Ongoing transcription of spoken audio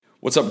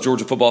What's up,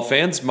 Georgia football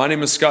fans? My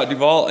name is Scott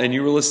Duvall, and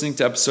you were listening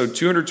to episode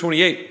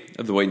 228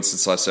 of the Waiting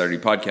Since Last Saturday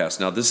podcast.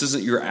 Now, this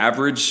isn't your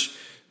average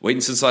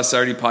Waiting Since Last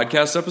Saturday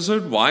podcast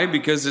episode. Why?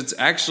 Because it's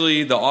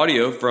actually the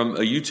audio from a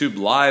YouTube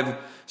live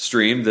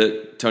stream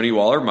that Tony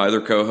Waller, my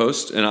other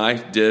co-host, and I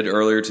did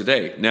earlier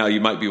today. Now,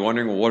 you might be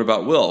wondering, well, what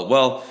about Will?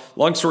 Well,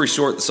 long story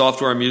short, the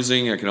software I'm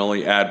using, I can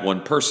only add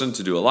one person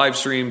to do a live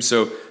stream.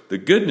 So the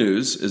good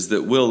news is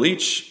that Will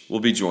Leach will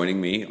be joining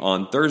me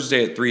on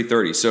Thursday at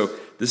 3:30. So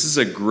this is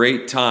a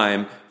great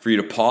time for you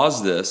to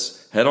pause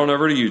this, head on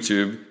over to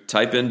YouTube,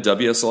 type in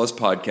WSLS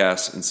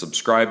Podcast, and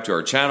subscribe to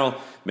our channel.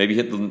 Maybe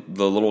hit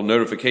the little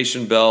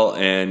notification bell,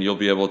 and you'll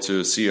be able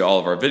to see all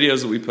of our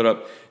videos that we put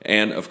up,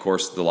 and, of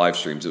course, the live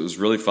streams. It was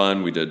really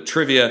fun. We did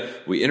trivia.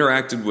 We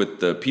interacted with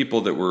the people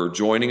that were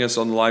joining us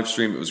on the live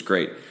stream. It was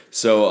great.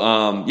 So,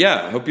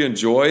 I hope you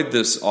enjoyed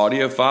this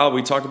audio file.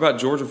 We talk about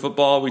Georgia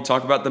football. We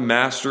talk about the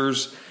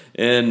Masters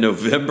in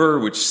November,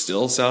 which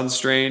still sounds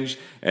strange.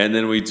 And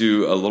then we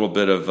do a little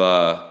bit of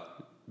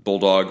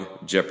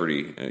Bulldog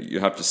Jeopardy.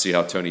 You have to see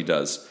how Tony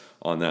does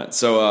on that.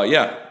 So,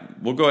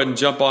 we'll go ahead and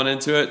jump on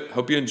into it.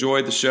 Hope you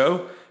enjoyed the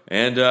show.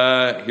 And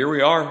here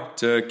we are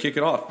to kick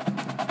it off.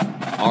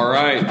 All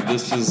right,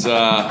 this is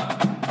our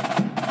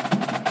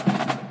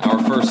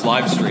first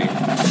live stream.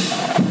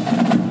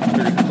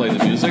 Here to play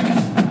the music.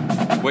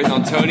 Waiting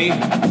on Tony.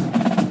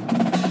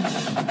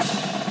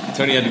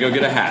 Tony had to go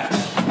get a hat.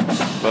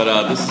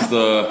 But this is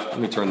let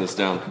me turn this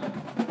down.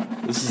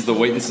 This is the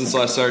Waiting Since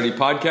Last Saturday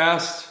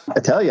podcast. I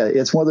tell you,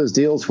 it's one of those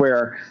deals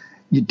where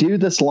you do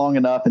this long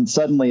enough and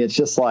suddenly it's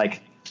just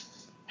like,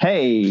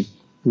 hey,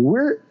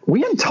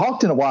 we haven't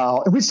talked in a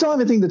while and we still have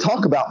anything to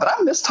talk about, but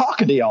I miss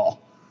talking to y'all.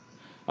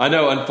 I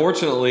know.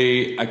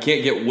 Unfortunately, I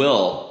can't get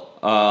Will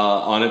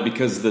on it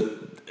because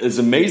as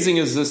amazing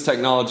as this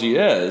technology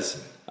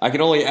is, I can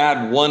only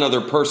add one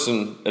other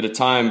person at a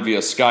time via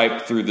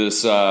Skype through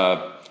this,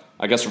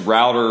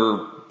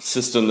 router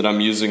system that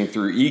I'm using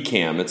through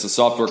Ecamm. It's a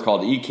software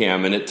called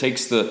Ecamm, and it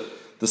takes the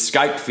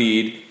Skype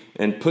feed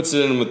and puts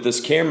it in with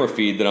this camera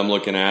feed that I'm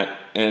looking at.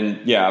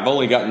 And yeah, I've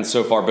only gotten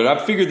so far, but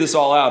I've figured this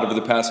all out over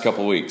the past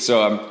couple of weeks,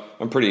 so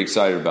I'm pretty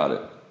excited about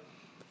it.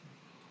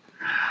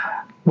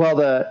 Well,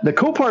 the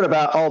cool part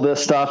about all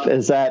this stuff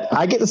is that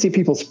I get to see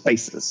people's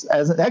faces.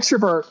 As an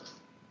extrovert,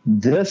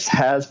 this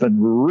has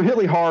been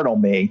really hard on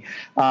me.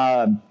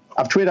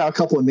 I've tweeted out a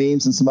couple of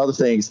memes and some other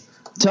things.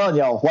 I'm telling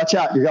y'all, watch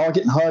out. You're all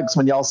getting hugs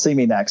when y'all see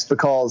me next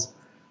because,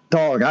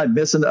 dog, I'm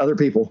missing other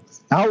people.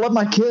 I love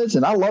my kids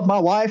and I love my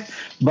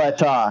wife,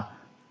 but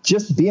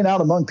just being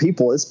out among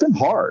people, it's been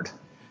hard.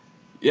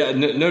 Yeah,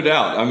 no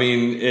doubt. I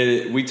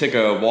mean, we take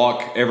a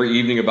walk every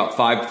evening about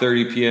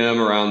 5:30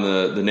 p.m. around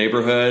the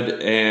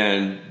neighborhood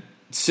and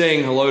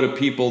saying hello to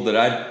people that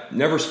I'd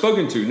never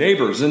spoken to,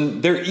 neighbors,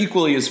 and they're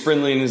equally as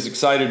friendly and as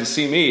excited to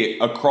see me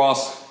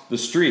across the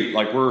street.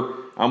 Like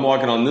I'm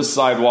walking on this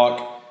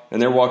sidewalk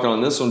and they're walking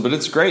on this one, but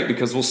it's great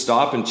because we'll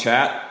stop and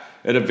chat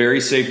at a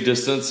very safe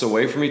distance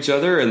away from each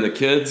other. And the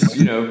kids,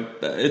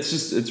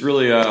 it's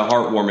really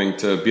heartwarming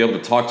to be able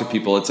to talk to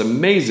people. It's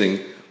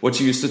amazing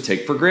what you used to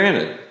take for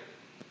granted.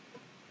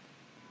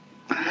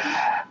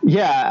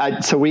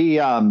 Yeah. So we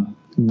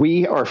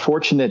are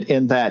fortunate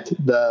in that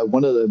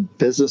one of the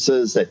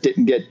businesses that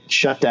didn't get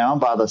shut down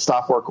by the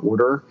stop work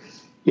order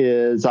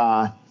is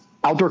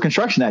outdoor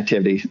construction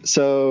activity.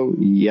 So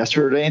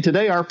yesterday and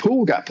today, our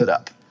pool got put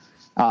up.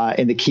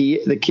 And the key,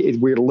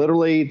 we're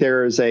literally,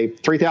 there's a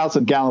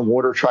 3,000 gallon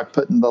water truck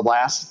putting the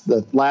last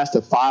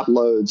of 5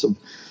 loads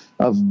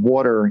of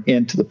water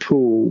into the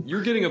pool.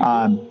 You're getting a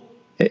pool.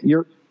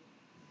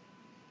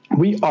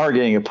 We are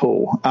getting a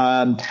pool.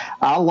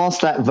 I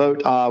lost that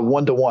vote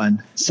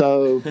 1-1.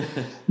 So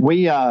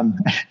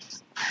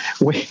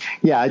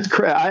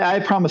I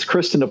promised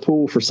Kristen a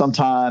pool for some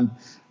time.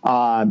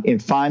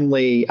 And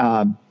finally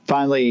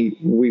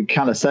we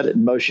kind of set it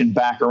in motion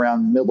back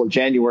around the middle of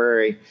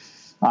January.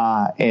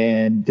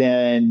 And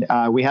then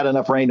we had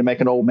enough rain to make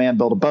an old man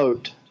build a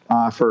boat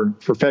for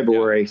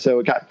February. Yeah. So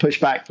it got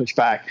pushed back.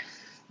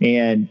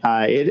 And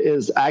it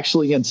is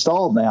actually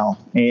installed now.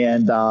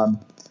 And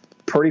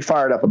pretty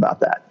fired up about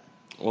that.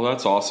 Well,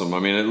 that's awesome. I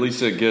mean, at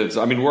least it gives –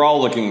 we're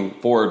all looking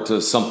forward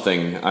to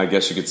something, I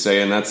guess you could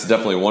say, and that's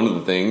definitely one of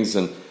the things.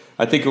 And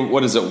I think,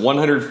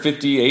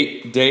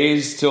 158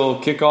 days till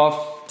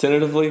kickoff,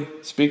 tentatively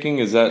speaking?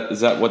 Is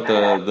that what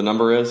the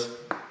number is?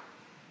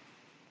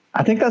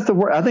 I think that's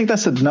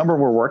the number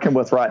we're working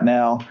with right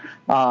now.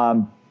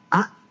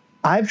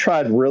 I've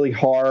tried really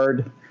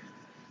hard.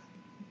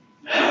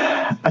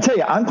 I tell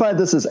you, I'm glad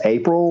this is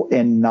April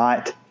and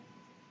not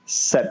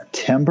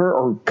September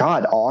or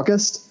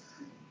August.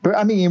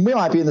 But we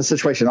might be in the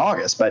situation in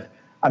August, but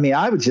I'd be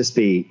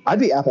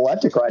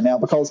epileptic right now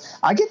because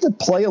I get to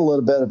play a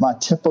little bit of my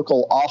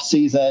typical off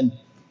season.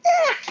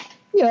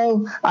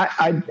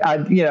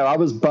 I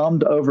was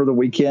bummed over the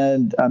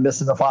weekend,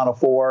 missing the Final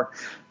Four,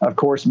 of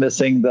course,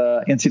 missing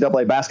the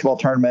NCAA basketball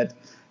tournament.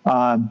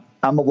 I'm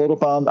a little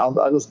bummed. I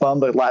was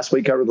bummed last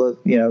week over the,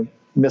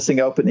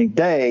 missing opening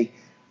day.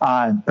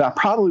 But I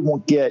probably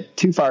won't get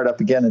too fired up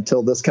again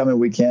until this coming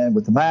weekend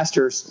with the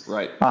Masters.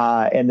 Right.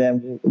 And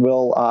then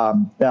we'll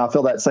I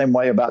feel that same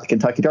way about the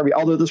Kentucky Derby.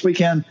 Although this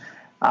weekend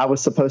I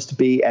was supposed to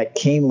be at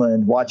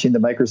Keeneland watching the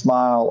Maker's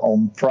Mile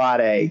on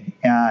Friday,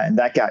 and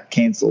that got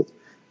canceled.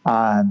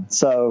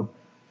 So,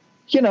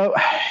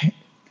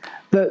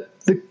 the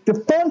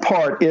fun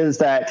part is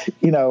that,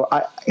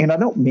 I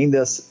don't mean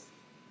this.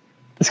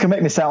 It's going to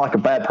make me sound like a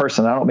bad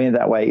person. I don't mean it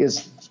that way.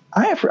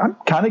 I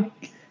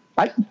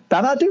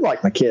do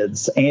like my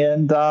kids,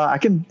 and I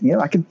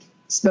can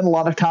spend a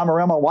lot of time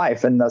around my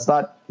wife, and that's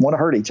not want to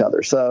hurt each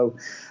other. So,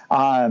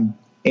 and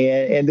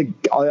the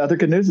other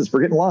good news is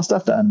we're getting a lot of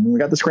stuff done. We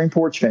got the screen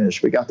porch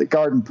finished. We got the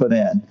garden put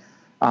in.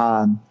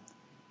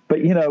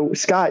 But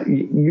Scott,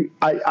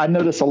 I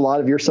notice a lot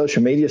of your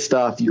social media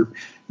stuff.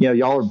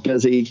 Y'all are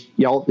busy.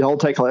 Y'all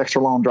take an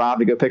extra long drive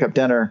to go pick up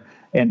dinner.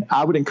 And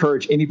I would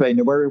encourage anybody,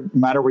 no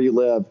matter where you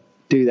live,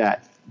 do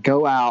that.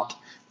 Go out,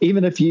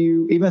 even if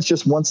it's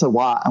just once a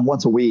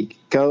week.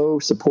 Go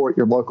support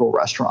your local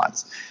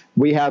restaurants.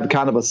 We have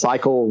kind of a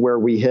cycle where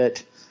we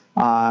hit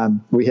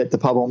the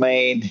Pub on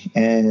Main,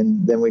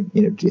 and then we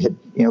hit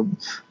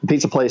the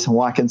pizza place in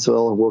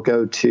Watkinsville. We'll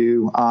go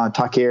to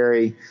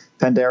Takeri,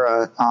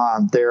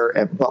 Pandera there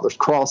at Butler's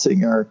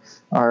Crossing or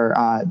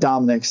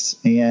Dominic's,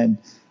 and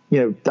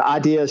the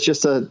idea is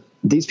just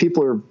these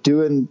people are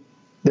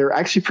they're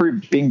actually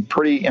being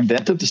pretty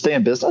inventive to stay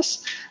in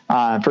business.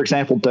 For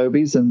example,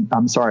 Dobie's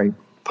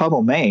Pub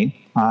on Main.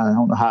 I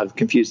don't know how to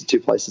confuse the two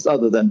places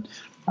other than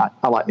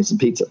I like me some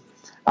pizza.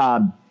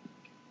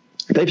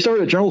 They've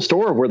started a general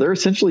store where they're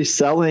essentially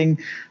selling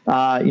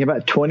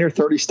about 20 or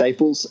 30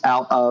 staples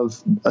out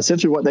of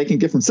essentially what they can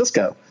get from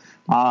Sysco.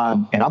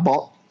 And I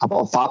bought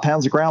 5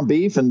 pounds of ground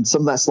beef and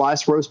some of that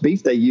sliced roast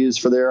beef they use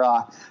for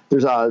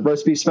there's a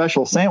roast beef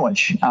special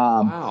sandwich.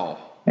 Wow.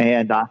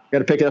 And I got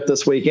to pick it up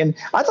this week. And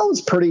I thought it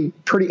was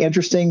pretty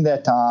interesting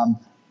that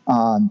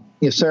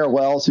Sarah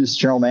Wells, who's the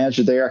general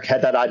manager there,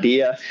 had that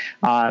idea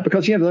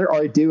because they're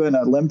already doing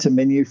a limited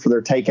menu for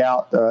their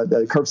takeout,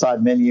 the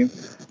curbside menu.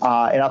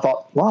 And I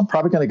thought, well, I'm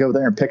probably going to go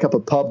there and pick up a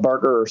pub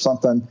burger or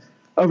something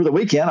over the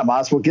weekend. I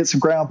might as well get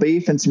some ground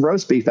beef and some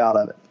roast beef out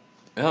of it.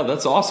 Yeah,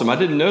 that's awesome. I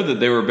didn't know that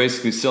they were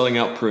basically selling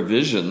out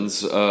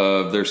provisions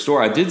of their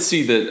store. I did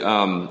see that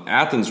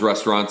Athens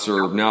restaurants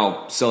are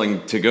now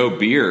selling to-go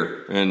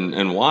beer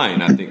and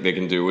wine, I think they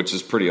can do, which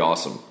is pretty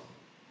awesome.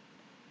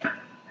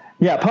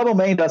 Yeah, Pub on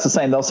Main does the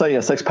same. They'll sell you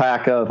a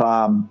 6-pack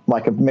of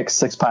like a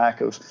mixed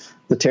 6-pack of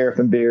the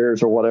Terrapin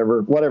beers or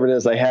whatever it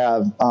is they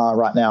have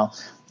right now.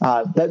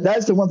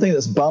 That's the one thing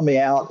that's bummed me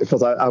out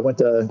because I went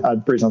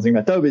to Breeze on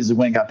about Dobie's and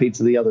went and got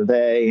pizza the other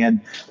day,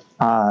 and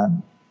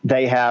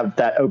they have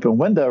that open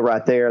window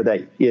right there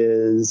that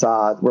is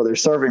where they're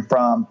serving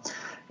from,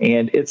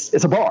 and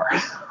it's a bar,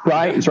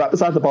 right? It's right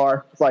beside the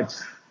bar. It's like,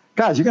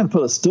 guys, you're going to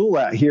put a stool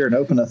out here and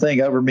open a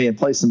thing over me and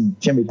play some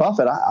Jimmy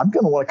Buffett. I'm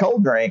going to want a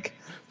cold drink.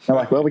 They're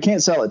like, well, we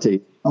can't sell it to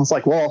you. I was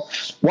like, well,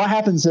 what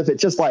happens if it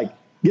just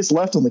gets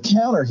left on the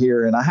counter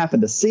here and I happen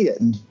to see it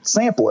and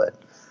sample it?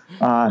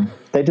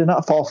 They did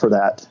not fall for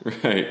that.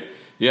 Right.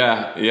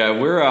 Yeah.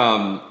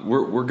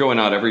 We're going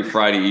out every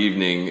Friday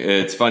evening.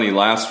 It's funny.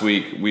 Last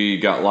week we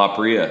got La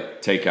Pria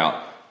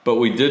takeout, but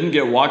we didn't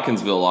get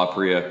Watkinsville La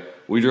Pria.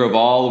 We drove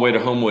all the way to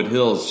Homewood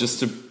Hills just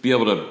to be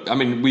able to. I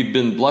mean, we've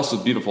been blessed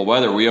with beautiful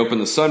weather. We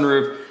opened the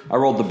sunroof. I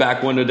rolled the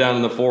back window down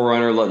in the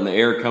 4Runner, letting the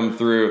air come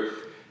through.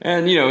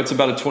 And, it's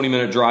about a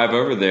 20-minute drive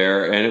over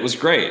there, and it was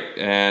great.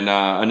 And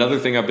another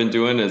thing I've been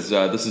doing is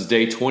this is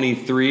day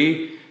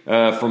 23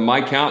 from my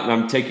count, and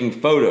I'm taking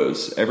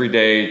photos every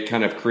day,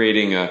 kind of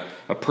creating a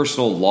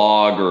personal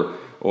log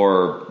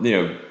or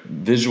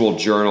visual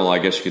journal, I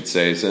guess you could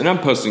say. So, and I'm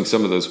posting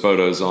some of those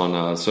photos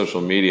on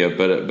social media,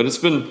 but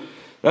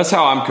that's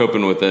how I'm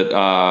coping with it,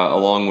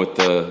 along with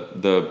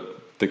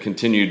the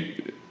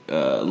continued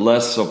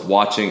less of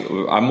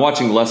watching. I'm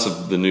watching less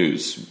of the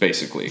news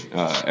basically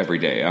every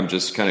day. I'm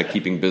just kind of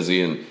keeping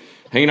busy and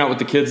hanging out with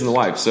the kids and the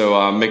wife. So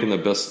I'm making the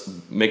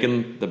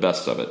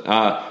best of it.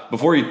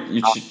 Before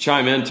you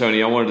chime in,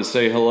 Tony, I wanted to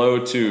say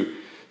hello to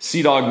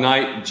Sea Dog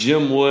Knight,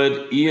 Jim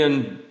Wood,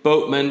 Ian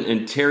Boatman,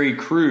 and Terry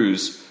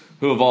Cruz,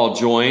 who have all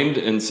joined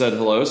and said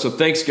hello. So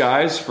thanks,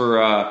 guys,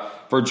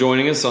 for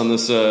joining us on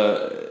this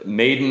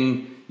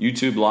maiden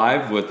YouTube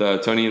Live with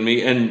Tony and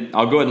me. And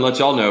I'll go ahead and let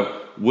y'all know,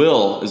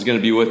 Will is going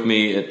to be with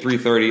me at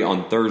 3:30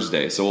 on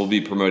Thursday, so we'll be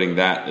promoting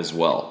that as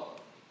well.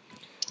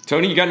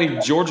 Tony, you got any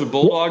Georgia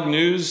Bulldog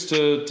news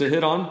to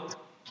hit on?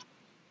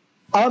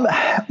 Well,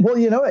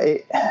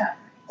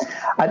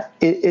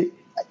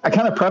 I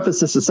kind of preface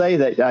this to say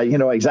that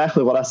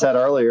exactly what I said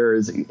earlier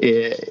is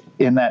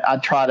in that I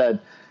try to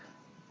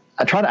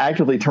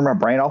actively turn my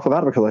brain off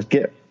about it because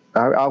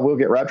I will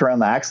get wrapped around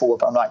the axle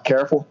if I'm not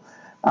careful.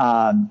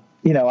 I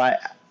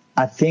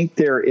think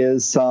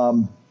there's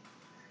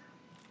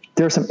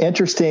some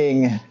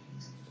interesting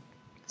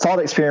thought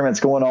experiments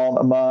going on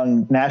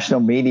among national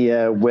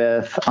media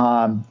with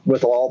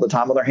all the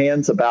time on their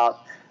hands about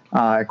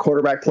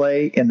quarterback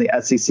play in the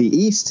SEC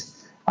East.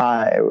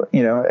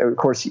 Of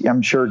course,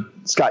 I'm sure,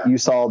 Scott, you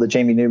saw the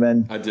Jamie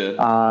Newman. I did.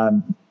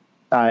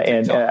 I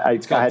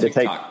had to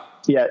take,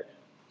 yeah,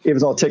 it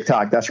was on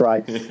TikTok. That's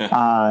right.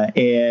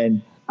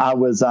 And I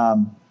was,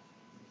 God,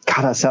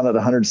 I sounded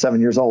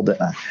 107 years old,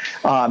 didn't I?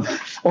 On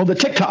the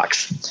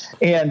TikToks.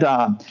 And,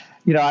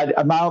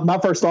 my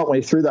first thought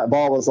when he threw that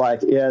ball was like,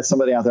 yeah,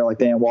 somebody out there like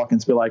Dan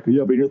Watkins be like,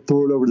 yeah, but you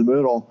throw it over the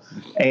middle.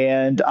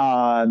 And,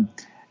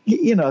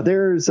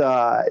 there's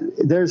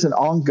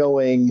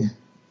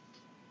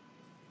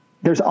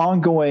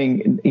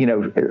ongoing,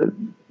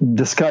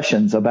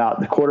 discussions about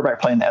the quarterback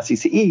playing the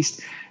SEC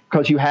East,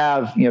 because you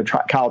have,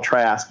 Kyle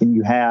Trask, and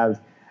you have,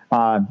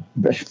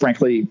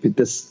 frankly,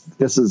 this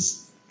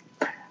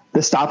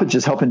stoppage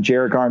is helping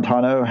Jared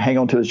Garantano hang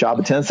on to his job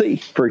at Tennessee,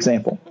 for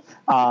example.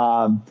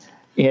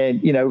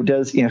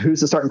 Who's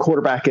the starting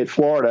quarterback at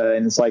Florida?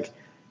 And it's like,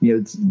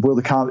 will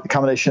the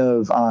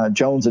combination of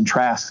Jones and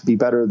Trask be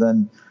better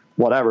than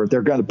whatever?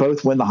 They're going to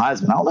both win the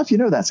Heisman. I don't know if you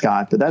know that,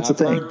 Scott, but that's the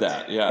thing. I've heard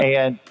that, yeah.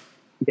 And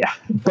yeah,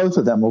 both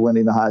of them are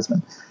winning the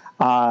Heisman.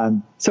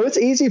 So it's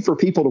easy for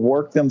people to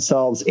work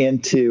themselves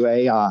into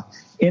a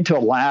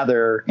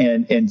lather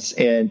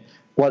and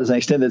what is an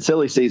extended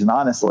silly season,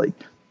 honestly.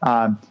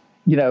 I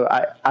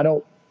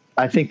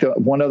think the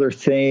one other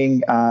thing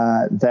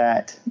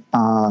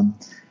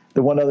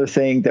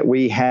that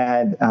we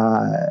had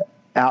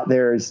out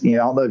there is, I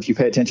don't know if you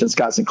pay attention to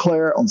Scott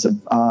Sinclair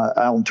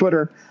on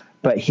Twitter,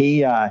 but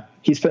he's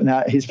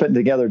putting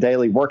together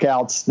daily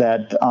workouts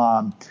that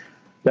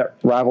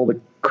rival the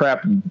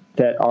crap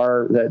that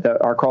our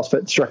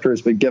CrossFit instructor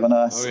has been giving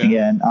us. Oh,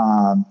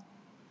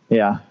 yeah.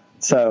 And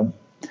so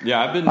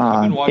yeah, I've been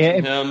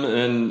watching him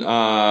and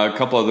a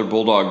couple other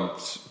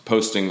Bulldogs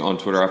posting on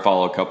Twitter. I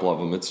follow a couple of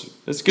them.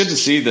 It's good to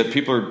see that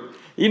people are,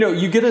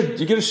 you get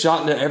a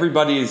shot into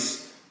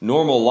everybody's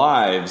normal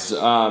lives.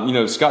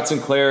 Scott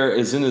Sinclair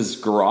is in his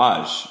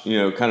garage,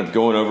 kind of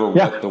going over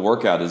what the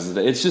workout is.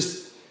 It's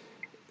just,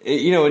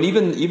 and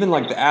even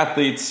like the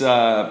athletes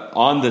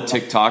on the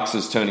TikToks,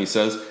 as Tony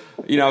says,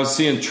 I was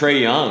seeing Trey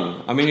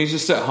Young. I mean, he's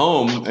just at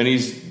home and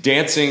he's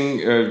dancing,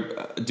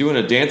 doing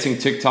a dancing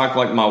TikTok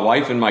like my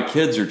wife and my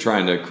kids are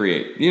trying to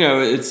create.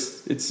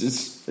 It's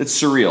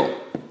surreal.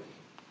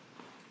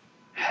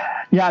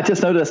 Yeah, I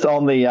just noticed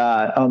on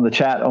the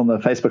chat on the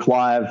Facebook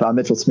Live,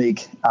 Mitchell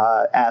Smeek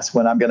asked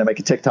when I'm going to make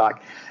a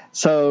TikTok.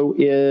 So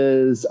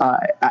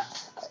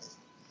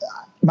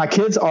my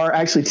kids are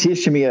actually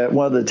teaching me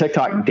one of the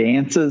TikTok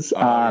dances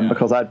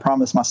because I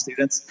promised my law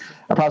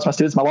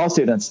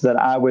students that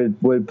I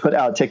would put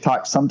out a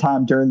TikTok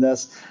sometime during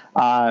this.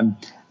 I'm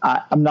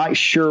not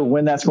sure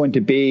when that's going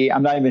to be.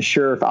 I'm not even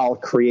sure if I'll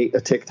create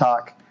a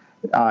TikTok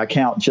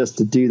account just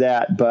to do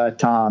that. But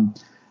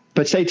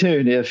stay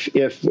tuned.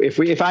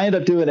 If I end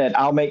up doing it,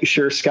 I'll make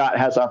sure Scott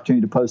has the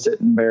opportunity to post it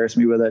and embarrass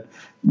me with it.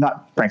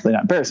 Not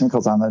embarrass me,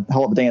 because I'm a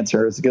hell of a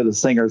dancer. As good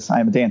as singers, I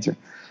am a dancer.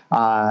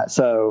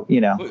 Who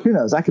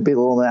knows? I could be the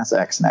Lil Nas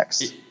X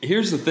next.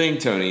 Here's the thing,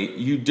 Tony.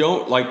 You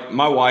don't like.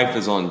 My wife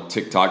is on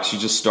TikTok. She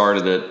just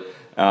started it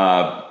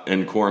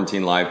in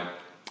quarantine life,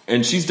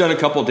 and she's done a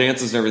couple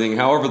dances and everything.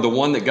 However, the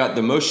one that got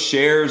the most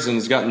shares and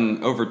has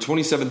gotten over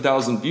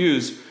 27,000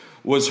 views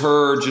was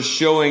her just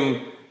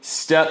showing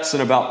steps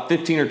in about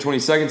 15 or 20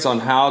 seconds on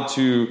how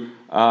to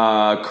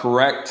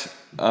correct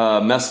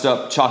messed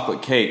up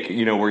chocolate cake.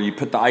 Where you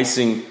put the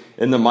icing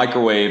in the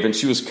microwave, and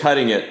she was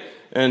cutting it.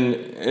 And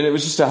it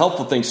was just a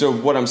helpful thing. So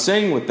what I'm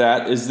saying with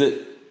that is that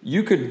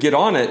you could get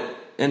on it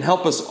and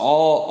help us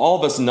all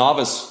of us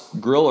novice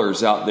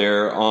grillers out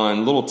there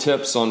on little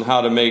tips on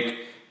how to make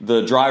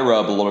the dry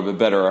rub a little bit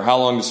better, or how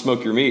long to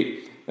smoke your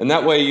meat. And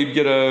that way you'd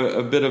get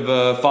a bit of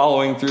a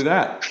following through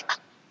that.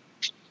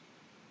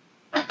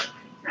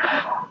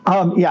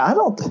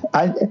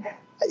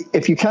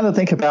 If you kind of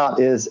think about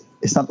is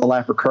not the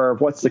Laffer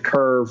curve, what's the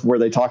curve where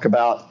they talk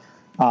about,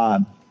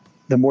 the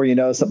more you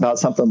know about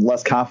something, the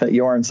less confident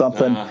you are in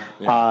something.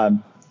 I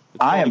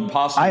am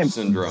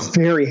syndrome.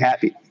 Very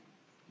happy.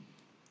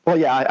 Well,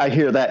 yeah, I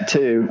hear that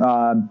too.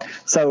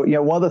 So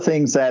one of the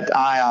things that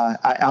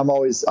I'm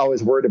always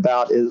worried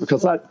about is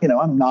because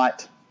I'm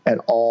not at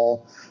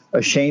all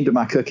ashamed of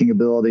my cooking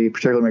ability,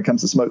 particularly when it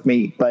comes to smoked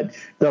meat. But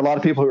there are a lot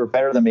of people who are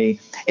better than me,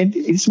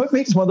 and smoked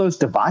meat is one of those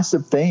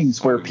divisive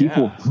things where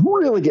people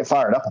really get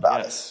fired up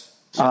about it.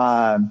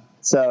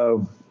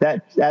 So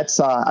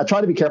that's I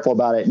try to be careful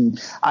about it, and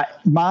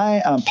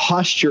my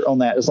posture on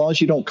that, as long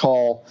as you don't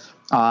call,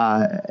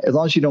 I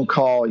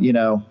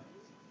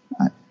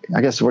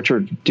guess what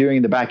you're doing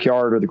in the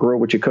backyard or the grill,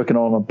 what you're cooking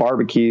on a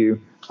barbecue,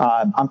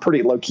 I'm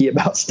pretty low key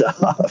about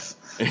stuff.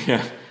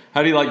 Yeah.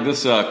 How do you like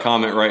this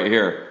comment right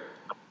here?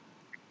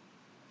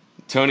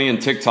 Tony and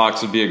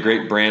TikToks would be a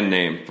great brand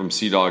name from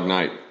Sea Dog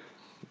Night.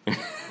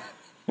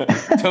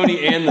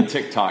 Tony and the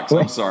TikToks.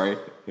 I'm sorry.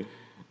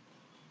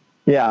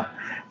 Yeah.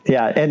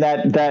 Yeah, and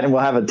that we'll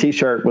have a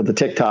T-shirt with the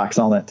TikToks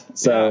on it.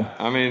 So yeah,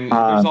 I mean,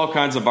 there's all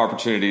kinds of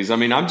opportunities. I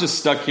mean, I'm just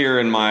stuck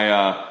here in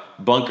my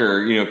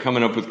bunker,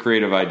 coming up with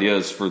creative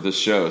ideas for this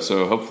show.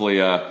 So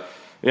hopefully, or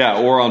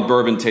on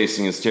bourbon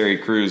tasting as Terry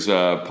Crews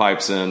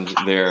pipes in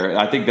there.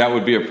 I think that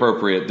would be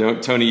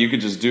appropriate. Tony, you could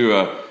just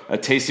do a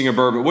tasting of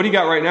bourbon. What do you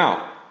got right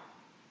now?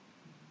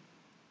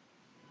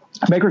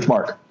 Maker's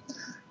Mark.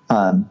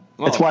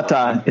 It's what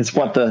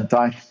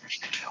the.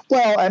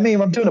 Well, I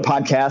mean, I'm doing a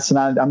podcast,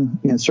 and I'm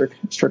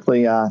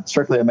strictly a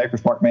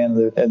Maker's Mark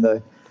man in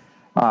the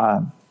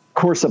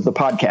course of the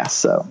podcast.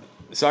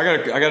 So I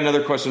got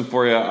another question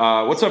for you.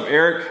 What's up,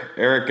 Eric?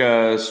 Eric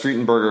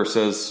Streetenberger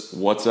says,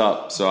 "What's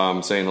up?" So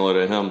I'm saying hello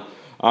to him.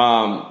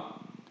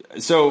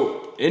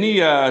 So any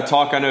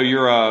talk? I know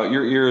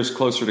your ear is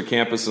closer to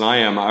campus than I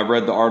am. I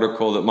read the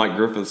article that Mike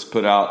Griffiths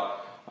put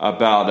out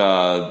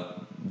about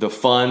the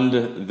fund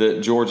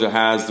that Georgia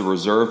has, the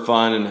reserve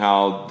fund, and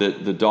how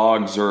the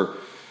Dogs are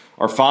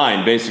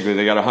fine. Basically,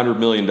 they got $100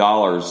 million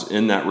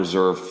in that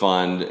reserve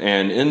fund.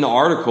 And in the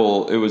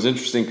article, it was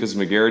interesting because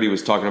McGarity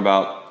was talking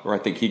about, or I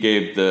think he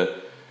gave the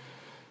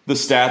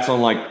stats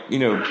on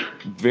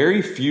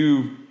very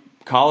few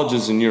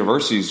colleges and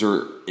universities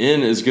are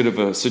in as good of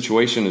a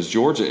situation as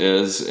Georgia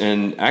is.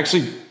 And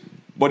actually,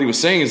 what he was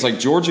saying is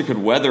Georgia could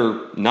weather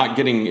not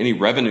getting any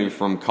revenue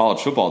from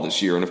college football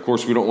this year. And of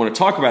course, we don't want to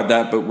talk about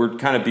that, but we're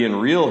kind of being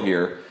real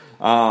here.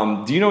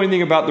 Do you know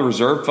anything about the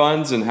reserve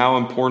funds and how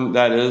important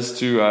that is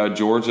to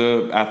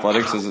Georgia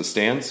athletics as it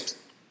stands?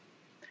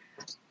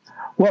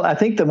 Well, I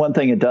think the one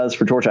thing it does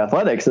for Georgia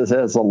athletics is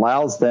it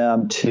allows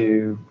them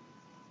to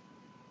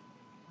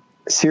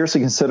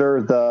seriously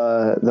consider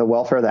the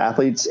welfare of the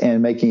athletes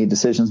and making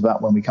decisions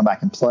about when we come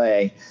back and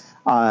play.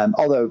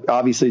 Although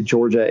obviously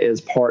Georgia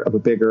is part of a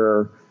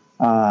bigger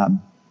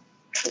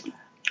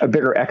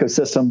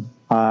ecosystem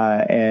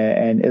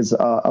and is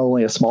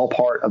only a small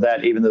part of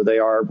that, even though they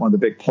are one of the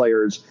big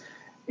players,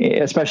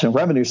 especially on the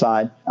revenue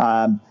side.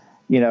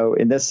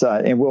 In this,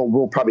 and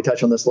we'll probably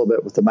touch on this a little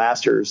bit with the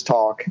Masters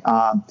talk.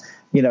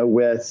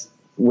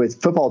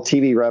 With football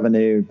TV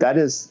revenue,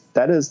 that's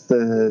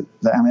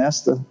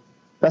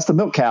the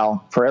milk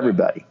cow for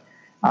everybody.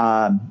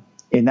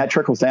 And that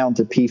trickles down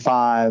to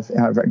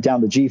P5,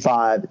 down to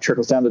G5. It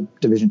trickles down to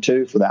Division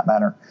II, for that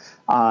matter.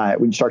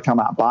 When you start talking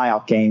about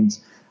buyout games,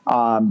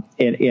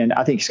 and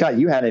I think, Scott,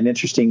 you had an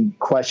interesting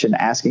question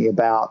asking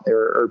about,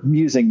 or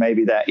musing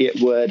maybe, that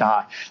it would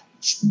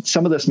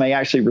some of this may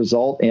actually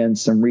result in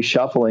some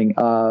reshuffling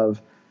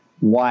of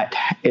what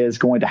is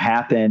going to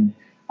happen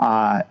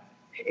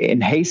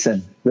and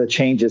hasten the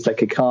changes that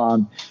could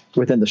come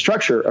within the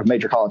structure of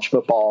major college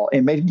football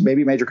and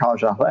maybe major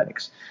college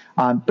athletics.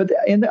 And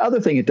the other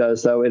thing it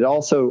does, though, it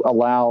also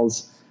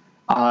allows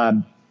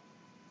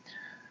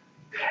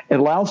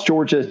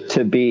Georgia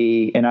to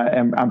be, and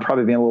I'm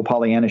probably being a little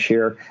Pollyannish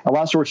here,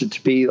 allows Georgia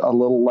to be a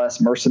little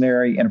less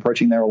mercenary in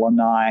approaching their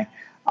alumni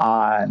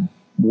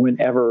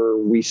whenever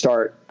we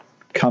start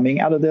coming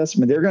out of this. I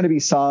mean, there are going to be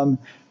some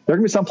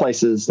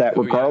places that,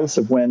 regardless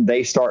of when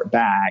they start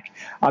back,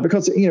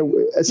 because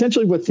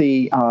essentially with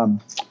the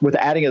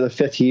adding of the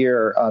fifth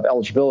year of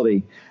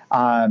eligibility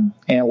and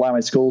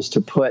allowing schools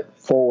to put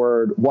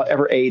forward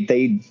whatever aid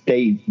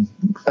they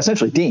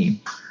essentially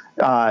deem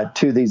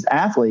to these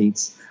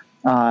athletes,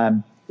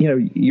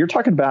 you're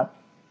talking about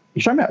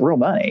real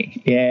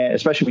money, and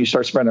especially when you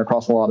start spreading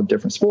across a lot of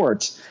different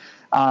sports.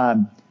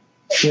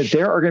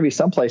 There are going to be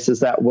some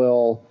places that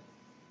will,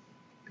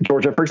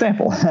 Georgia, for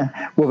example,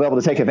 will be able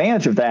to take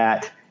advantage of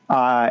that.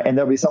 And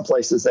there'll be some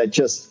places that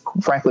just,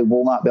 frankly,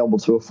 will not be able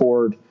to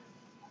afford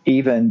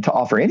even to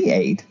offer any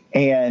aid.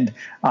 And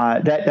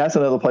that's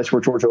another place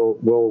where Georgia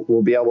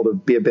will be able to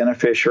be a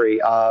beneficiary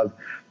of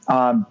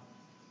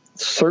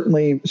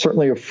certainly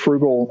a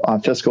frugal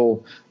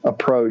fiscal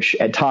approach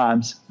at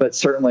times, but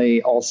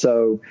certainly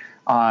also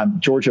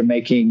Georgia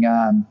making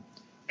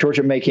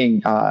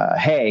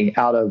hay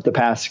out of the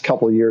past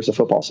couple of years of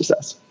football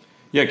success.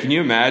 Yeah, can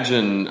you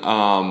imagine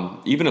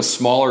even a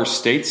smaller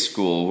state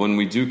school, when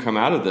we do come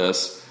out of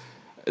this,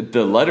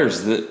 the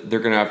letters that they're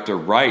going to have to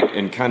write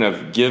and kind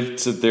of give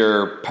to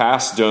their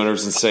past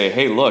donors and say,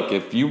 hey, look,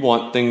 if you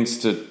want things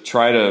to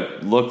try to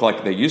look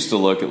like they used to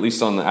look, at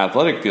least on the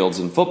athletic fields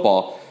in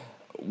football,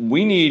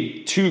 we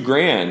need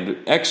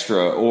 $2,000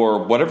 extra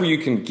or whatever you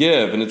can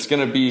give. And it's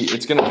going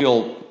to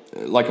feel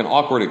like an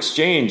awkward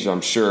exchange,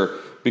 I'm sure,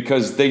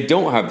 because they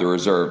don't have the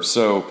reserves.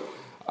 So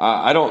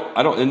I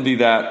don't envy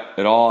that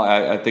at all.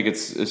 I think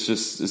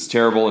it's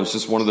terrible. It's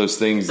just one of those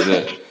things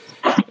that,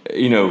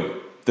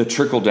 the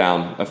trickle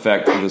down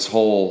effect for this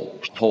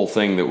whole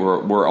thing that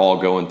we're all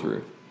going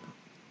through.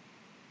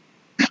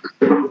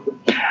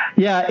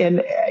 Yeah.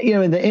 And,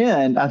 in the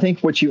end, I think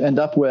what you end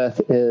up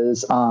with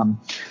is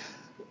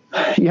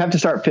you have to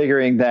start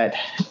figuring that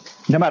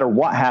no matter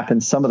what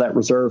happens, some of that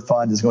reserve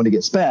fund is going to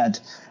get spent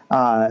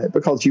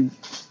because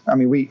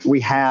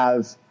we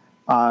have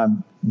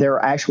there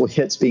are actual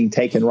hits being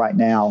taken right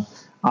now,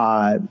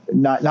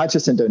 not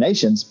just in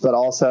donations, but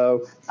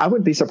also I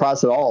wouldn't be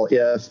surprised at all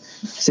if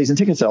season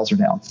ticket sales are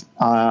down.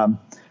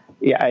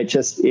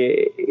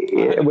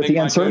 With the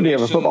uncertainty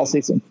of a football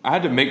season. I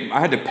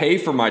had to pay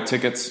for my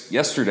tickets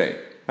yesterday.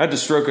 I had to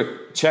stroke a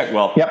check.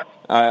 Well, yep.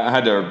 I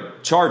had to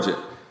charge it,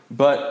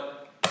 but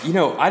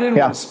I didn't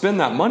want to spend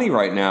that money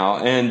right now.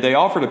 And they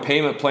offered a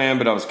payment plan,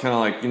 but I was kind of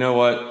like, you know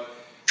what,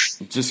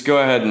 just go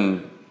ahead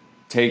and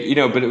take,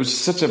 but it was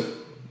such a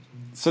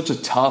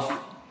tough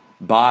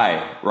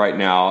buy right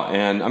now.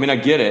 And I mean, I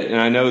get it. And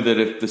I know that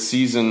if the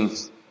season,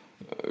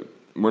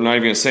 we're not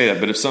even going to say that,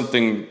 but if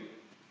something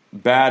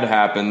bad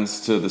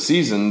happens to the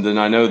season, then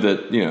I know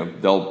that,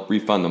 they'll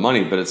refund the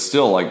money, but it's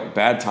still like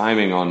bad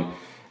timing on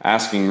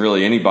asking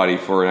really anybody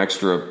for an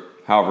extra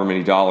however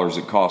many dollars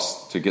it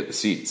costs to get the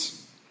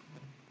seats.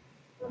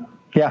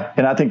 Yeah.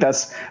 And I think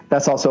that's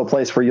also a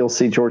place where you'll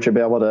see Georgia's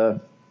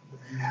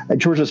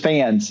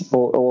fans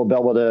will be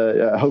able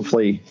to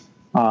hopefully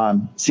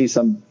see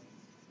some,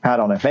 I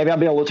don't know. Maybe I'm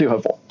being a little too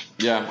hopeful.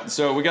 Yeah.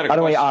 So we got I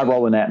don't want eye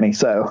rolling at me,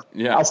 so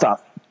yeah. I'll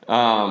stop.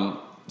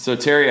 So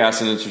Terry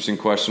asked an interesting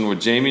question. Would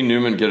Jamie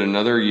Newman get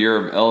another year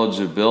of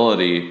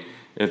eligibility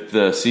if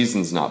the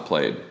season's not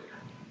played?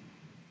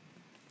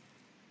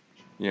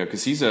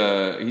 Because he's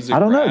a I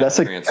don't know. That's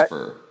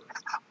transfer.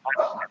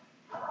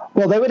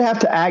 Well, they would have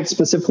to act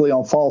specifically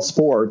on fall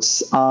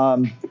sports.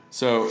 Man.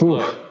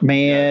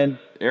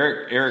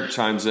 Eric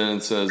chimes in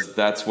and says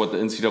that's what the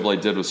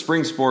NCAA did with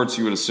spring sports.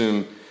 You would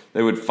assume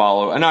they would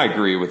follow, and I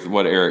agree with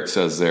what Eric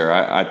says there.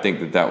 I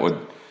think that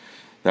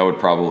would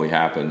probably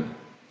happen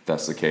if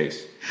that's the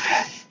case.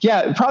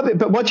 Yeah, probably.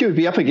 But what you would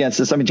be up against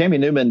is, Jamie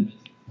Newman,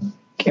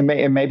 and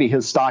maybe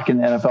his stock in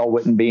the NFL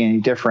wouldn't be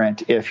any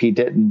different if he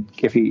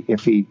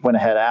went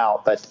ahead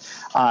out. But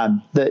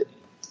the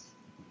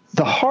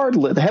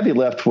heavy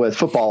lift with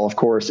football, of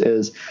course,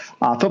 is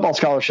football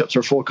scholarships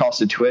are full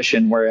cost of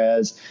tuition,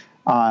 whereas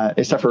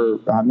except for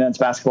men's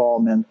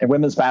basketball and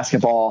women's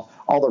basketball,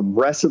 all the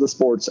rest of the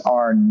sports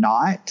are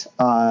not,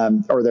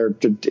 or they're,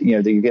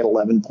 you get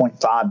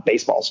 11.5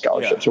 baseball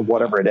scholarships or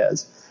whatever it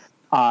is.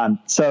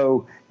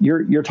 So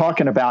you're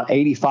talking about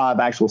 85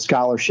 actual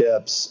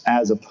scholarships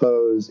as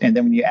opposed, and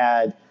then when you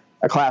add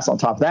a class on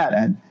top of that,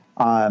 and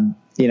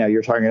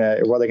you're talking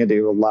what are they going to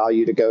do? Allow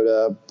you to go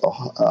to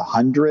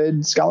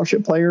 100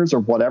 scholarship players or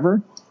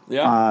whatever?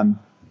 Yeah.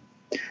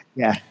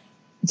 Yeah.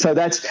 So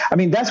that's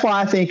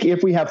why I think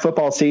if we have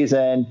football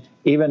season,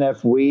 even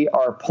if we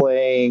are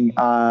playing,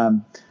 I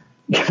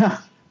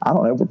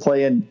don't know, we're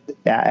playing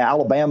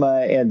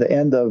Alabama at the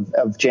end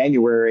of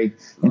January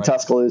in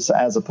Tuscaloosa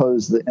as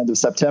opposed to the end of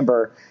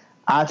September,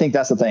 I think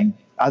that's the thing.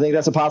 I think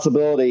that's a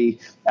possibility.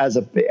 I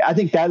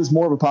think that is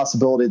more of a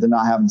possibility than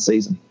not having the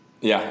season.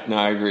 Yeah, no,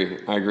 I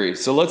agree.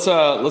 So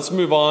let's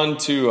move on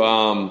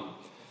to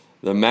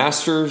the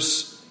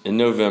Masters in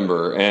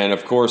November, and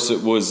of course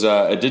it was.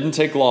 It didn't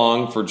take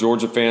long for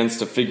Georgia fans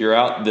to figure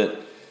out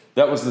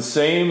that was the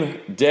same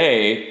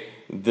day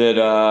that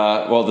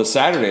the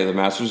Saturday of the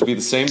Masters would be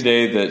the same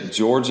day that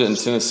Georgia and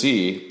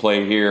Tennessee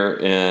play here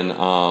in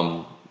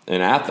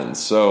Athens.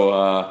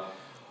 So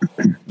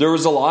there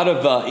was a lot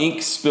of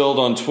ink spilled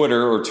on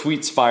Twitter or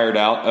tweets fired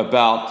out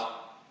about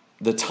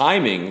the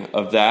timing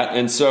of that,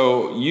 and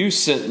so you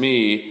sent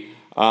me.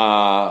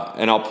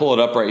 And I'll pull it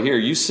up right here.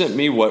 You sent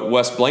me what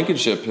Wes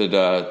Blankenship had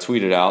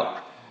tweeted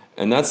out,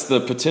 and that's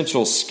the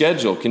potential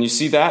schedule. Can you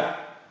see that?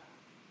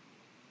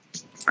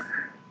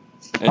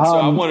 And so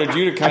I wanted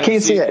you to kind of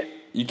can't see it.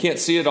 You can't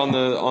see it on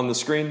the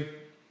screen?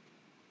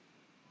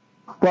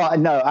 Well,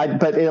 no,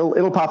 but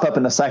it'll pop up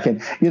in a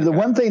second. The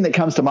one thing that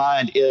comes to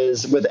mind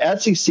is with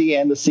SEC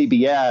and the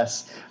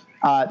CBS,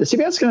 the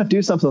CBS is going to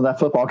do something with that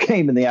football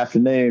game in the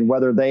afternoon,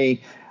 whether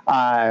they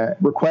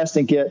request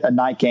and get a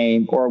night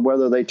game or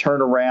whether they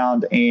turn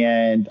around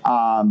and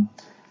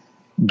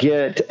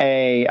get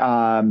a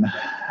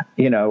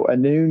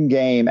noon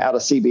game out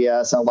of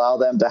CBS and allow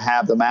them to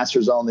have the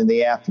Masters on in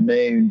the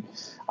afternoon.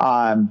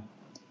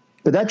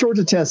 But that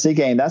Georgia-Tennessee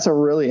game, that's a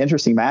really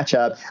interesting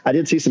matchup. I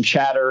did see some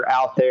chatter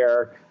out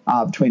there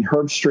between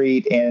Herb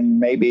Street and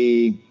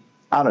maybe,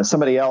 I don't know,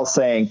 somebody else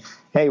saying,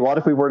 hey, what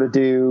if we were to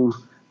do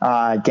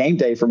game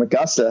day from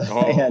Augusta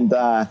and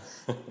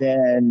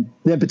then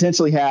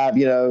potentially have,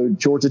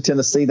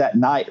 Georgia-Tennessee that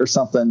night or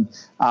something.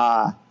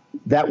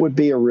 That would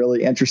be a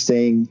really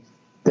interesting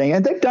thing.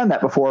 And they've done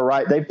that before,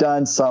 right? They've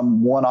done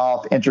some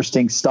one-off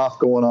interesting stuff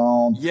going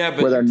on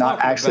where they're not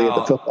actually at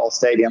the football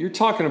stadium. You're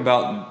talking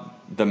about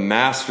the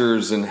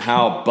Masters and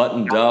how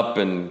buttoned up,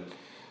 and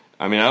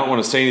I don't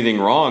want to say anything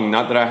wrong.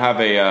 Not that I have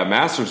a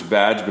Masters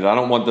badge, but I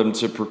don't want them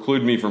to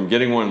preclude me from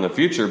getting one in the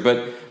future.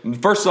 But the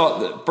first thought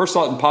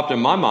that popped in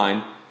my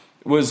mind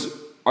was,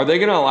 are they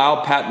going to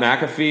allow Pat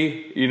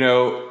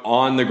McAfee,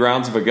 on the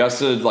grounds of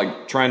Augusta,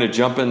 like trying to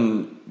jump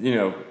in,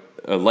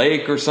 a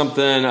lake or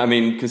something?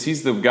 Because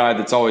he's the guy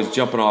that's always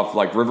jumping off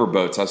like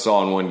riverboats I saw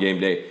on one game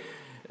day.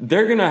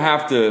 They would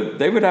have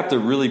to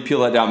really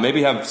peel that down.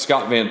 Maybe have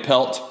Scott Van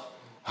Pelt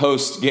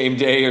host game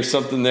day or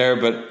something there,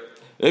 but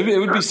it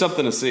would be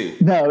something to see.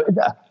 No.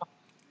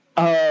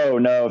 Oh,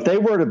 no.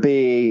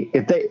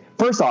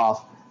 First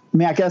off,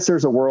 I guess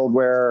there's a world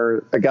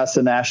where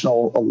Augusta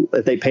National,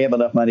 if they pay them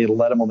enough money to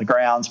let them on the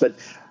grounds, but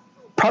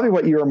probably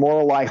what you're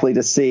more likely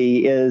to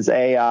see is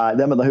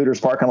them in the Hooters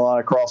parking lot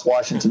across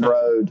Washington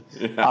Road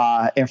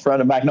in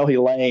front of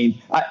Magnolia Lane.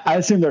 I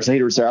assume there's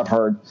Hooters there, I've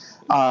heard.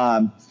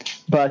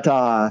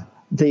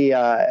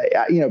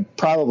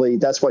 Probably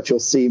that's what you'll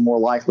see more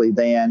likely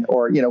than,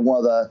 or,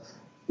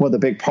 one of the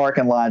big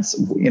parking lots,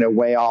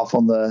 way off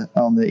on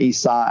the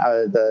east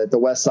side, the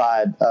west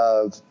side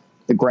of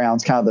the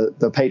grounds, kind of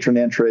the patron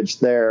entrance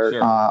there.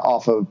 Sure.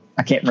 Off of,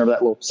 I can't remember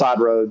that little side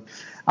road.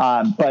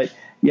 But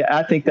yeah,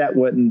 I think that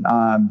wouldn't,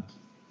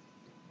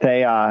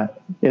 sorry, I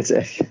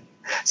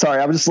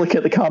was just looking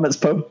at the comments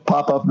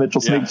pop up. Mitchell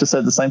Sneak just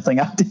said the same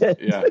thing I did.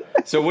 Yeah.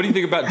 So what do you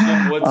think about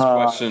Jim Wood's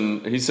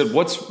question? He said,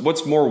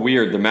 what's more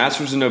weird, the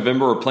Masters in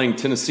November or playing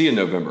Tennessee in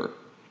November?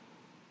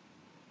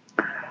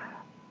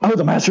 Oh,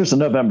 the Masters in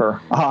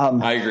November.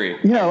 I agree.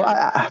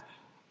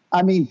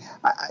 I mean,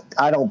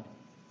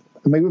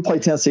 we play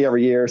Tennessee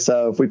every year.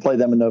 So if we play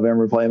them in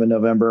November, we play them in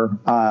November.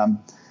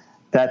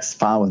 That's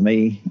fine with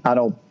me.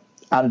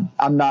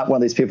 I'm not one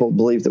of these people who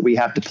believe that we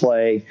have to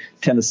play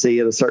Tennessee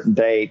at a certain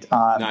date.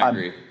 I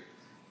agree.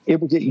 It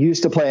will get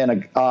used to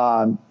playing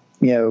Auburn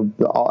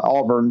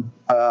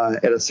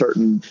at a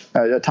certain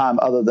time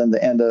other than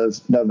the end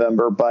of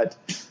November, but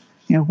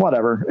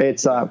whatever.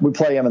 It's we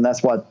play them, and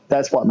that's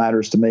what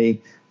matters to me.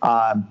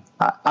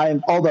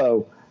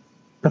 Although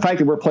the fact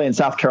that we're playing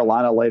South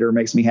Carolina later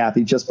makes me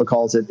happy, just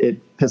because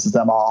it pisses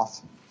them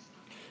off.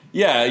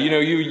 Yeah, you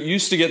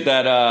used to get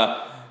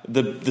that.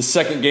 The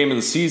second game of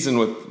the season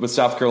with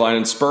South Carolina,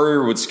 and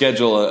Spurrier would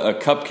schedule a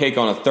cupcake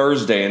on a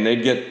Thursday, and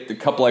they'd get a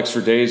couple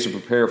extra days to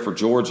prepare for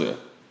Georgia.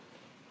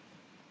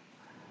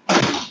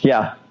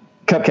 Yeah,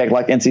 cupcake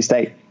like NC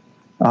State.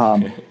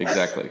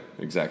 Exactly.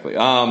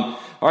 All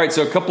right,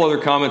 so a couple other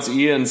comments.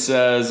 Ian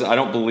says, I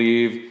don't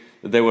believe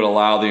that they would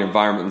allow the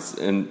environment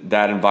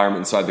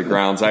inside the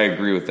grounds. I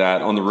agree with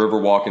that. On the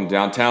Riverwalk in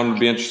downtown would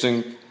be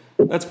interesting.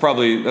 That's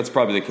probably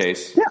the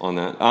case on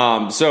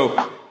that.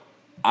 So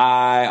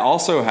I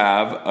also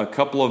have a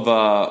couple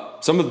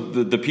of some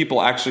of the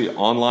people actually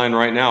online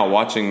right now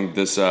watching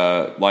this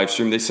live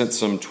stream. They sent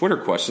some Twitter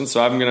questions,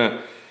 so I'm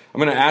gonna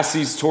ask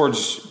these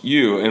towards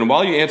you. And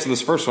while you answer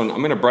this first one,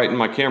 I'm gonna brighten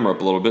my camera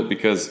up a little bit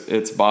because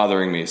it's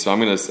bothering me. So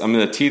I'm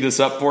gonna tee this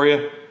up for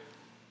you.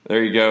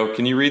 There you go.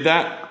 Can you read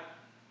that?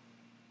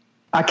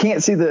 I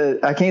can't see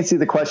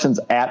the questions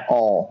at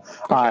all.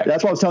 Okay.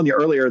 That's what I was telling you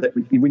earlier, that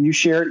when you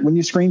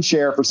screen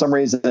share, for some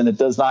reason it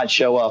does not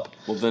show up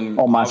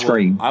on my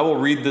screen. I will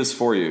read this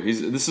for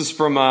you. This is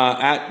from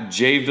at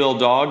Jayville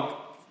Dog,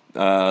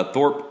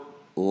 Thorpe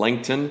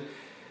Langton.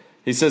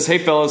 He says, "Hey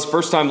fellas,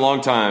 first time,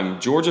 long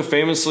time. Georgia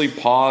famously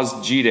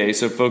paused G-Day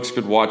so folks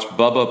could watch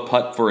Bubba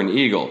putt for an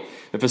eagle.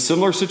 If a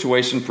similar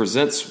situation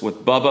presents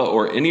with Bubba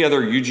or any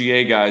other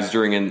UGA guys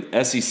during an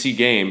SEC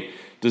game,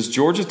 does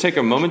Georgia take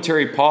a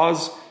momentary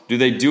pause? Do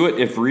they do it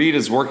if Reed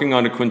is working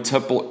on a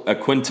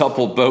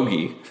quintuple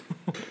bogey?"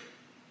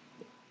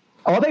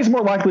 I think it's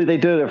more likely they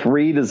do it if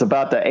Reed is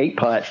about to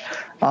 8-putt.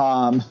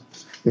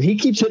 If he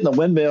keeps hitting the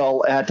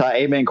windmill at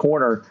Amen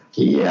Corner,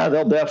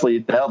 they'll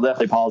definitely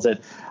pause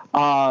it.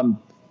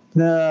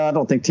 No, I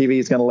don't think TV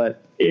is going to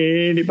let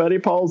anybody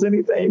pause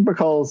anything,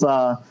 because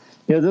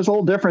there's a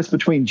whole difference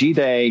between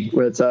G-Day,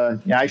 where it's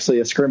actually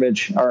a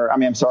scrimmage,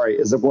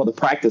 is one of the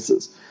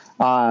practices,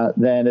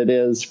 than it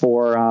is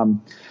for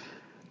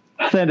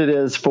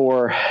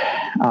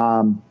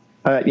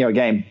a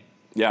game.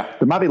 Yeah,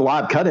 there might be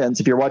live cut-ins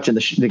if you're watching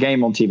the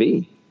game on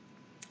TV.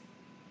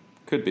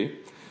 Could be.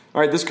 All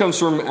right, this comes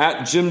from at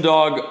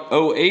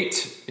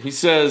JimDog08. He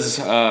says,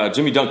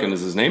 Jimmy Duncan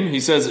is his name.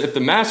 He says, if the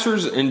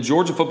Masters and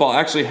Georgia football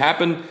actually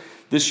happened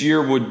this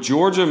year, would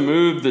Georgia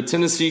move the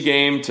Tennessee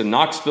game to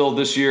Knoxville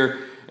this year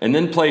and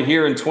then play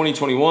here in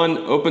 2021?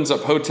 Opens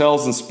up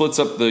hotels and splits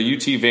up the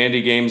UT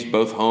Vandy games,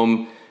 both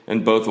home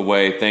and both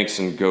away. Thanks,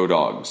 and go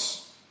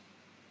Dogs.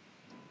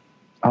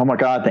 Oh my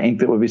God, the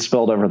ink that would be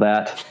spilled over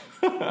that.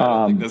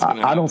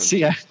 I don't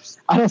see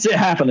it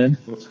happening.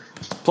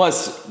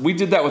 Plus, we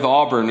did that with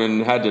Auburn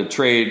and had to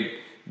trade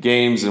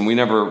games, and we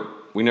never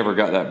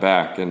got that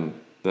back, and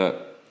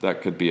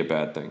that could be a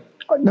bad thing.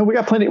 No, we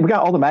got plenty. We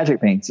got all the magic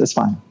beans. It's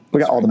fine. We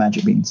got all the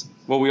magic beans.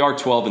 Well, we are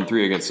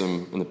 12-3 against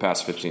them in the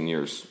past 15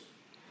 years.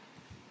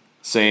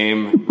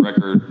 Same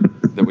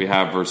record that we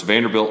have versus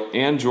Vanderbilt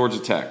and Georgia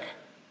Tech.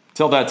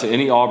 Tell that to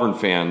any Auburn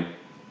fan,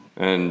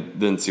 and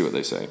then see what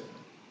they say.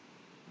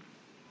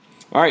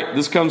 All right,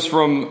 this comes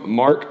from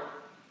Mark.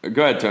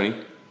 Go ahead, Tony.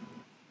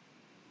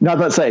 No, I was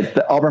about to say,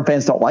 the Auburn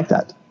fans don't like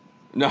that.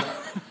 No.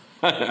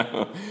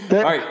 All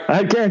right.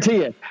 I guarantee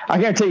you,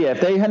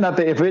 if they had not,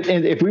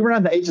 if we were not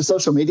in the age of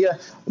social media,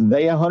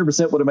 they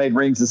 100% would have made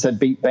rings that said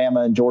beat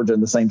Bama and Georgia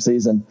in the same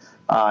season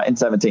in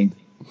 17.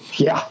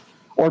 Yeah,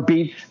 or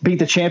beat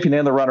the champion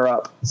and the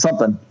runner-up,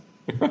 something.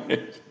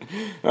 Right.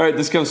 All right,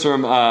 this comes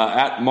from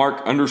at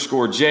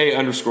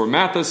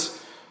Mark_J_Mathis.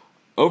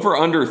 Over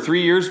under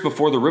 3 years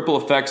before the ripple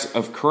effects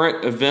of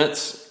current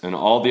events and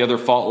all the other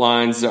fault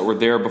lines that were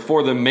there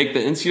before them make the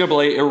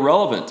NCAA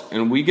irrelevant,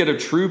 and we get a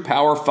true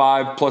Power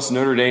 5 plus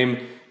Notre Dame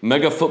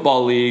mega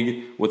football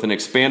league with an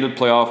expanded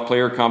playoff,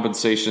 player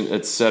compensation,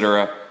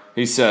 etc.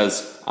 He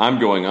says, I'm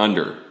going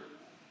under.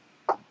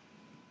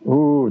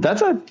 Ooh,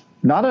 that's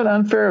not an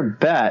unfair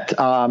bet.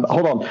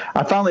 Hold on.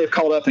 I finally have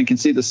called up and can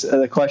see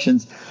the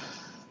questions.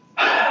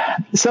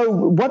 So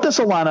what this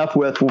will line up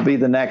with will be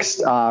the next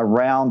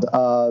round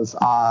of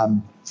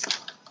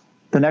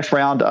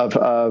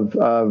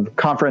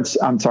conference.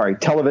 I'm sorry,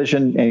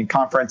 television and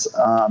conference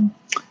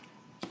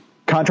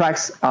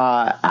contracts.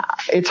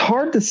 It's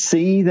hard to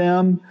see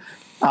them.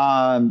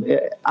 I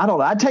don't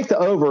know. I'd take the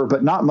over,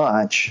 but not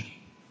much.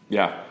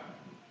 Yeah,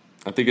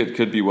 I think it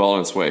could be well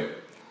on its way.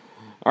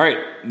 All right,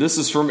 this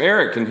is from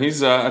Eric, and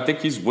he's I think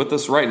he's with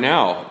us right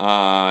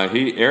now.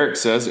 Eric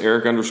says,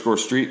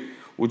 Eric_Street,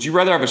 would you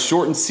rather have a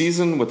shortened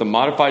season with a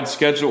modified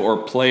schedule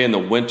or play in the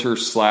winter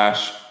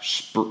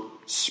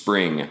 /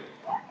 spring?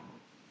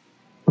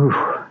 Ooh.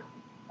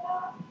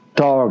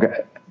 Dog,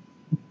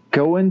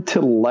 going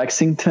to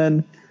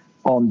Lexington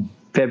on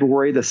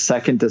February the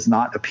 2nd does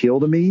not appeal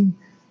to me.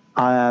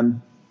 I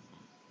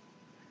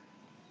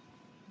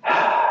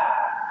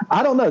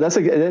don't know. That's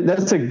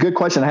a good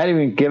question. I hadn't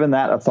even given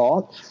that a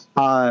thought.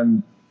 I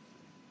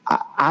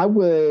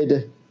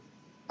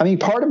mean,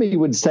 part of me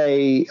would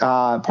say,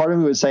 I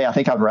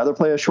think I'd rather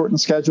play a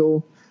shortened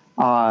schedule.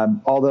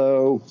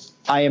 Although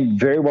I am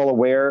very well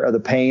aware of the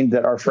pain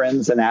that our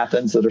friends in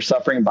Athens that are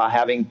suffering by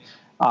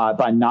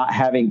not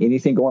having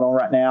anything going on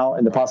right now,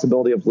 and the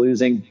possibility of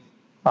losing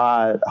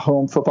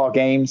home football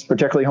games,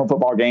 particularly home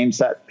football games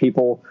that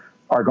people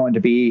are going to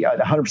be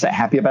 100%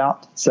 happy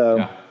about.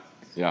 So,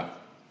 yeah.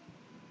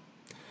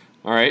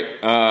 All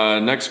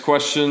right. Next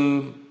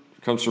question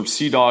comes from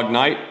Sea-Dog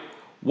Knight.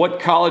 What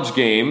college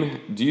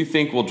game do you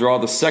think will draw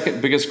the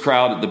second biggest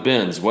crowd at the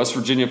Benz? West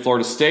Virginia,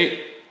 Florida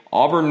State,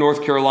 Auburn,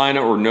 North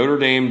Carolina, or Notre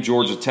Dame,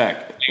 Georgia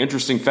Tech?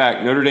 Interesting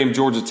fact, Notre Dame,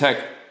 Georgia Tech,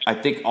 I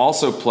think,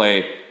 also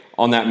play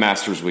on that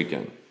Masters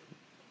weekend.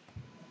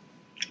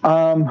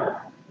 Probably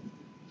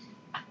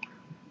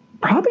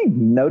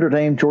Notre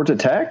Dame, Georgia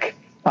Tech,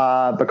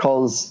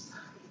 because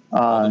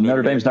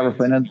Notre Dame's never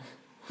played in.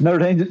 Notre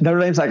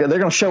Dame's like, they're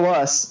going to show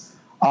us.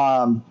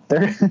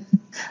 They're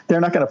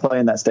not going to play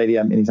in that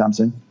stadium anytime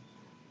soon.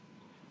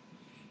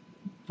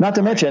 Not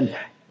to mention,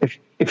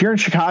 if you're in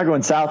Chicago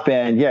and South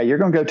Bend, you're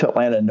going to go to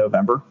Atlanta in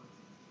November.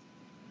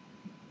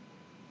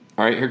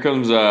 All right, here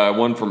comes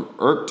one from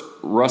Irked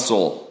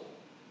Russell.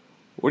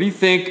 What do you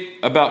think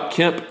about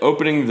Kemp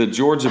opening the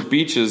Georgia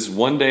beaches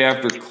one day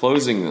after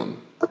closing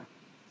them?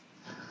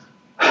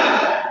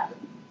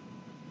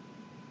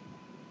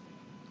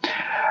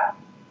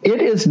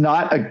 It's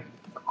not a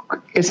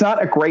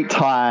great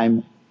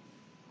time.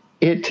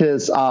 It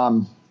is,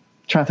 trying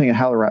to think of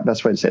how the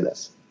best way to say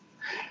this.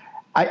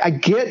 I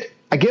get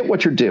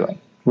what you're doing,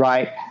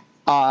 right?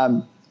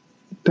 But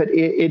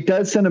it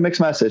does send a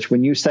mixed message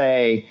when you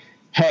say,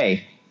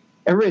 hey,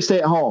 everybody stay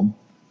at home,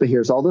 but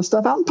here's all this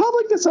stuff out in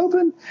public that's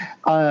open.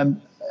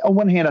 On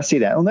one hand, I see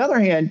that. On the other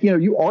hand,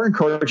 you are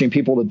encouraging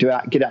people to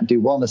get out and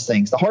do wellness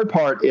things. The hard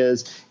part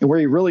is, and where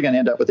you're really going to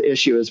end up with the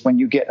issue is when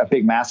you get a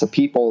big mass of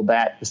people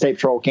that the State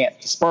Patrol can't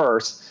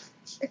disperse.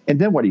 And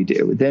then what do you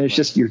do? Then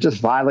you're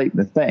just violating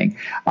the thing.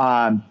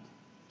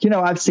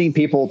 I've seen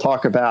people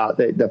talk about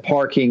the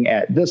parking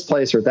at this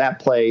place or that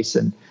place.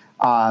 And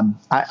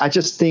I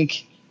just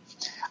think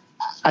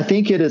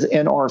it is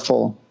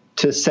inartful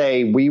to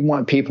say we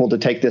want people to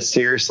take this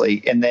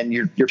seriously, and then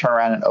you're turning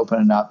around and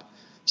opening up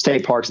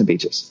state parks and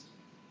beaches.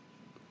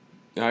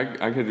 I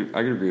could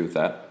agree with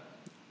that.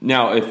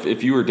 Now,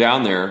 if you were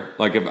down there,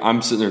 like if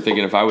I'm sitting there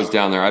thinking if I was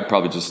down there, I'd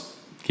probably just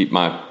keep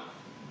my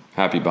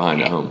happy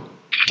behind at home.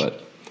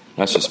 But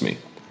that's just me.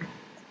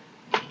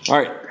 All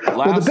right.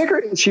 Well, the bigger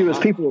issue is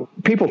people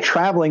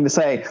traveling to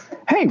say,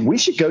 hey, we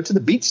should go to the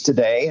beach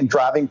today, and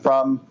driving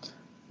from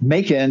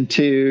Macon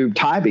to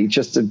Tybee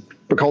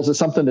because it's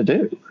something to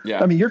do.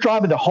 Yeah. I mean, you're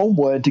driving to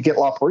Homewood to get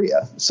La Brea.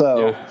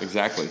 So yeah,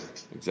 exactly.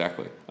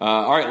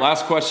 All right,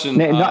 last question.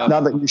 Not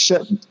that you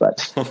shouldn't,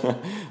 but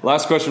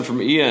last question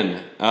from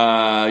Ian.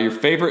 Your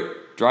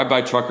favorite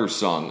drive-by truckers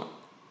song?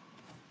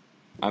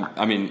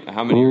 I mean,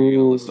 how many are you going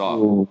to list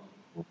off?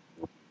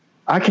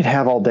 I could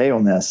have all day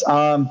on this.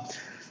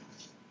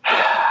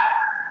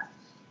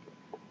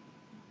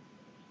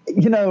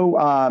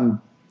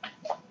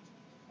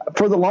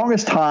 For the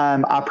longest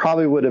time, I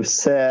probably would have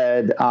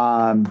said,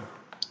 I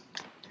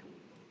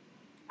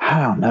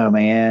don't know,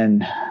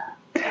 man.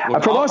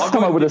 Well, for the longest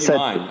time, I would have said,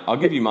 I'll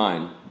give you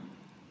mine.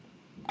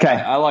 Okay.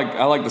 I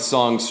like the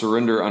song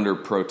 "Surrender Under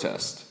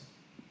Protest."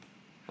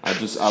 I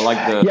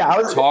like the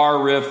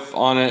guitar riff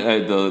on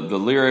it, the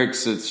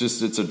lyrics.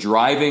 It's a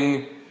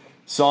driving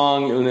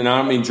song, and I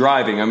don't mean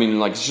driving. I mean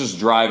like it's just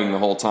driving the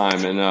whole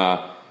time. And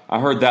I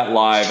heard that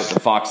live at the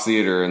Fox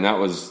Theater, and that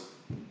was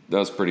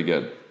pretty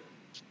good.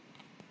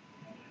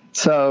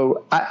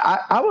 So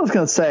I was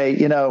going to say,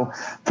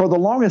 for the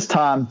longest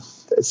time,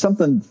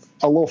 something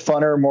a little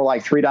funner, more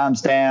like Three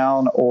Dimes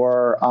Down,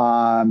 or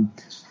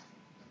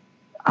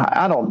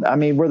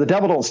Where the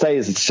Devil Don't Stay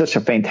is such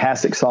a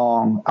fantastic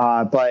song.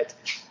 But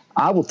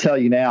I will tell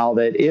you now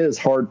that it is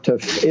hard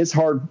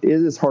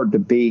to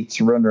beat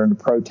Surrender Under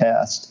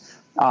Protest.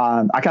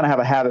 I kind of have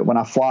a habit when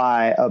I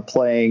fly of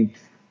playing,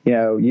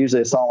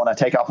 usually a song when I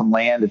take off and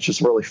land. It's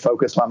just really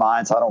focused my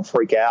mind so I don't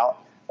freak out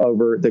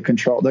over the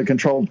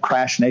controlled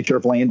crash nature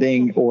of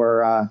landing,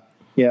 or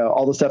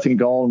all the stuff that can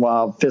go on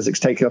while physics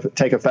take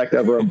effect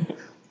over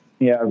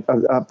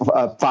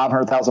a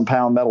 500,000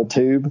 pound metal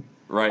tube.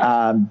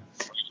 Right.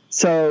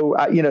 So,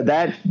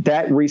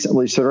 that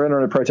recently, so the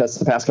internet protests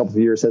the past couple of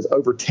years has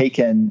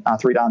overtaken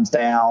Three Dimes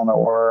Down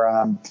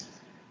or,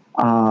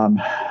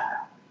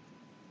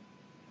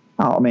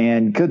 oh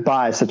man,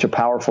 Goodbye is such a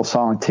powerful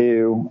song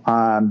too.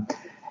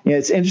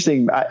 It's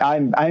interesting.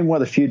 I'm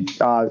one of the few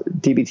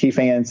DBT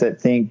fans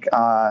that think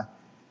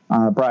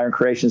Brian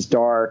Creation's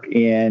Dark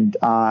and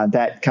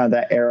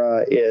that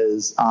era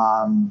is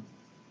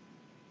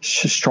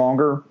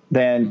stronger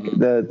than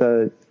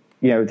the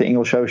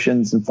English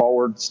Oceans and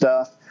Forward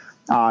stuff.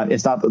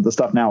 It's not that the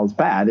stuff now is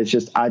bad. It's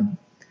just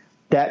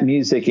that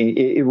music.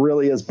 It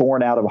really is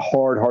born out of a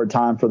hard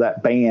time for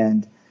that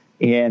band.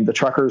 And the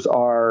Truckers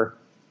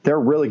they're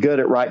really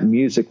good at writing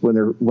music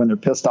when they're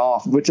pissed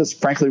off, which is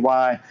frankly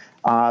why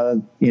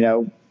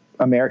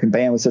American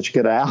Band was such a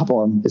good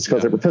album. It's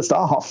because they were pissed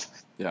off.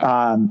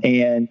 Yeah.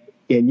 And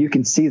you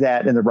can see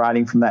that in the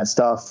writing from that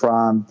stuff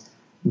from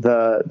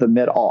the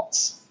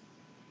mid-aughts.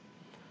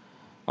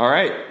 All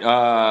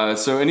right.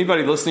 So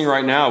anybody listening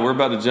right now, we're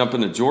about to jump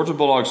into Georgia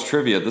Bulldogs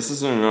trivia. This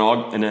is an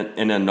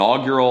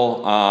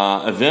inaugural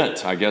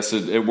event. I guess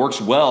it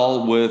works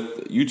well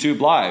with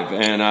YouTube Live.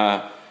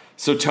 And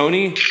so,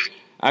 Tony,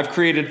 I've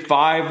created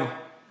 5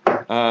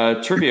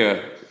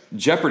 trivia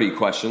Jeopardy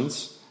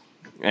questions.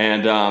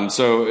 And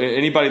so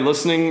anybody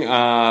listening,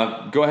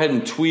 go ahead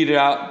and tweet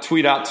out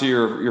to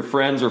your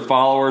friends or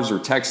followers or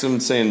text them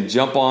saying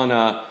jump on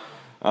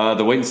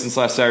the Waiting Since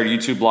Last Saturday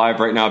YouTube Live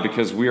right now,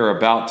 because we are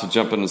about to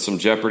jump into some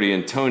Jeopardy,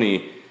 and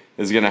Tony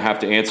is going to have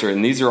to answer it.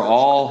 And these are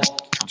all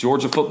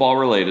Georgia football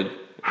related.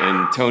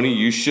 And Tony,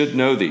 you should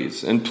know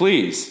these. And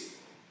please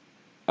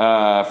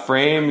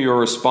frame your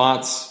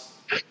response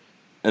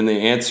and the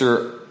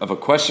answer of a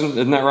question.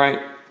 Isn't that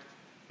right?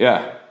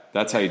 Yeah,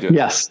 that's how you do it.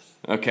 Yes.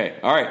 Okay.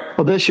 All right.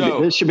 Well, this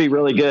should be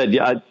really good.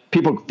 Yeah,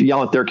 people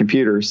yell at their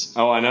computers.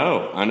 Oh, I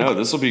know.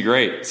 This will be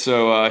great.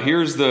 So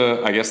here's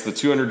the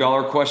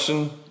 $200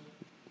 question.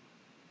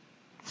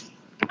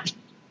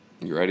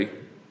 You ready?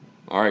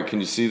 All right.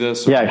 Can you see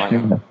this? Yeah.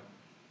 All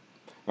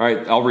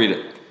right. I'll read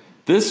it.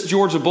 This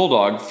Georgia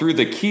Bulldog threw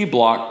the key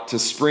block to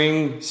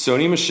spring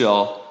Sony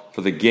Michel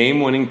for the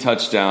game-winning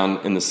touchdown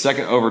in the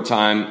second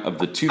overtime of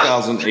the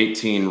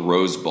 2018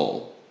 Rose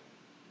Bowl.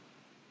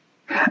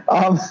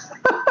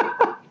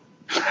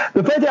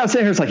 The funny thing I'm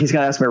saying here is he's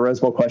going to ask me a Rose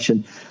Bowl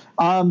question.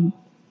 I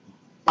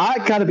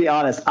got to be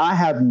honest. I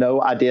have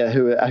no idea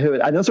who it.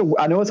 I know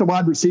it's a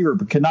wide receiver,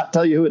 but could not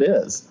tell you who it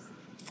is.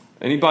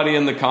 Anybody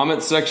in the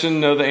comments section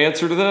know the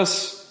answer to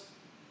this?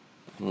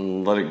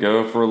 Let it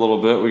go for a little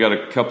bit. We got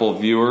a couple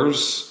of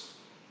viewers.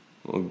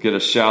 We'll get a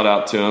shout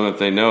out to them if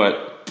they know it.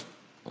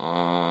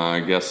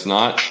 I guess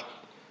not.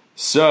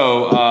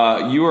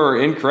 So you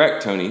are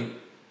incorrect, Tony.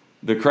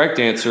 The correct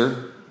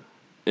answer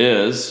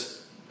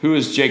is, who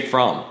is Jake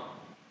Fromm?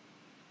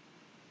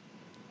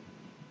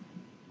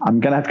 I'm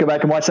going to have to go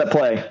back and watch that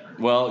play.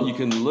 Well, you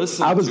can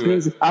listen to it.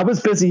 I was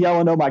busy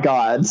yelling, oh, my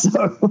God.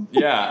 So.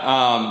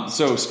 Yeah.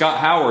 So Scott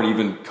Howard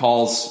even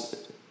calls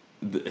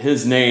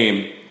his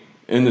name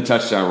in the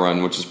touchdown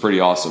run, which is pretty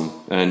awesome.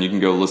 And you can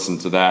go listen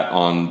to that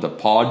on the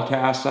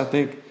podcast, I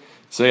think.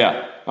 So,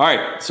 yeah. All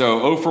right. So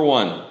 0 for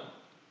 1.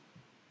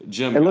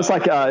 Jim. It looks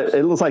like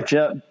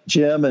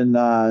Jim and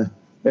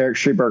Eric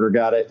Schreberger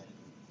got it.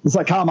 It's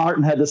like Kyle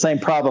Martin had the same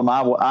problem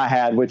I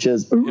had, which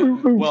is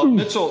well,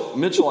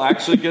 Mitchell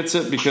actually gets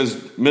it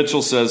because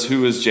Mitchell says,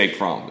 "Who is Jake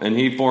Fromm?" and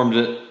he formed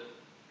it.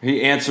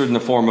 He answered in the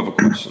form of a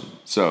question,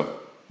 so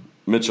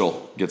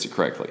Mitchell gets it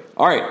correctly.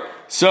 All right,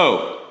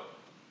 so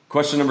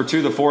question number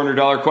 2, the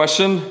 $400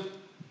 question.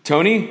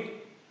 Tony,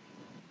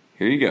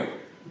 here you go.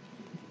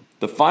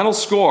 The final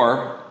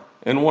score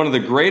in one of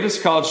the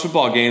greatest college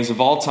football games of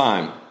all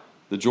time: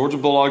 the Georgia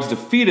Bulldogs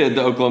defeated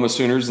the Oklahoma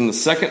Sooners in the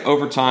second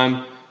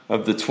overtime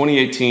of the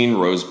 2018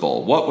 Rose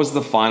Bowl. What was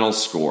the final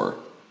score?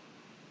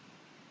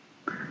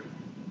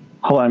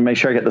 Hold on, make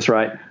sure I get this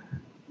right.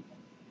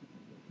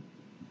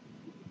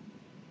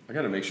 I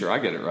got to make sure I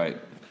get it right.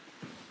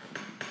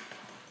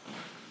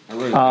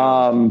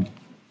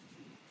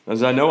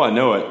 As I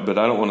know it, but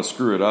I don't want to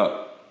screw it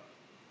up.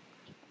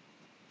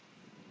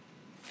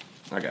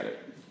 I got it.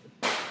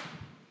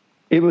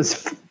 It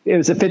was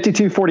a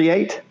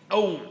 52-48.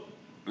 Oh,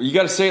 you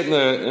got to say it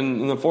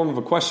in the form of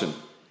a question.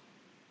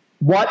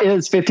 What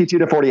is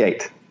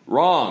 52-48?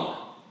 Wrong.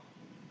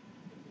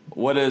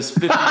 What is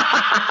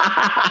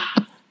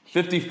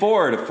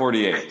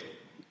 54-48?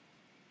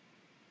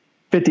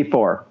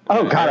 54.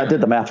 Oh, God, I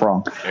did the math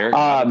wrong. Eric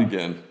got it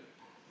again.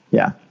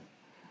 Yeah.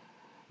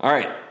 All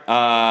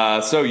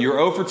right. So you're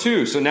 0 for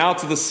 2. So now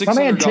to the $600. My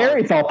man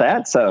Terry thought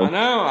that. So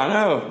I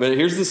know. But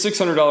here's the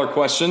 $600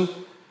 question.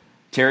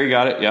 Terry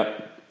got it.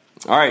 Yep.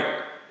 All right.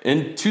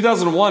 In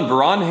 2001,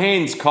 Veron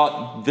Haynes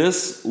caught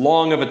this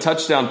long of a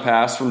touchdown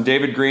pass from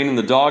David Green, and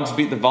the Dogs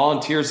beat the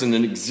Volunteers in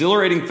an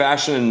exhilarating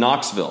fashion in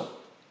Knoxville.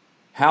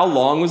 How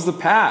long was the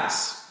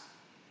pass?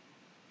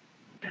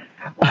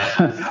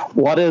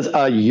 What is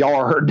a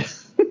yard?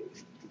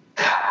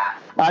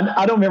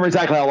 I don't remember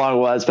exactly how long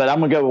it was, but I'm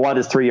going to go with what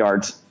is 3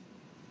 yards.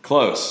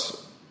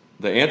 Close.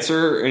 The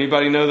answer,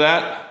 anybody know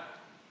that?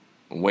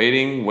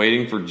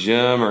 Waiting for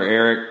Jim or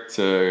Eric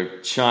to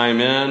chime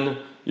in.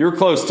 You were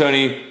close,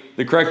 Tony.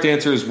 The correct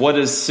answer is, what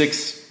is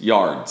 6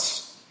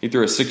 yards? He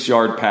threw a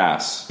 6-yard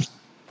pass.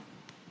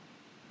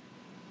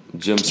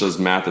 Jim says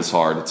math is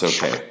hard. It's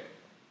okay.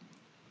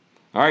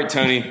 All right,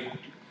 Tony.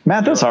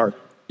 Math is hard.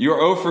 You're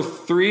 0 for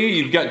 3.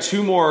 You've got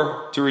 2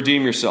 more to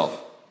redeem yourself.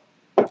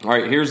 All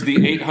right, here's the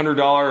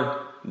 $800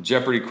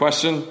 Jeopardy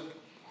question.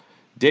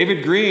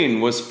 David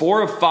Green was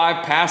 4 of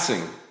 5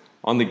 passing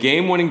on the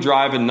game-winning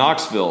drive in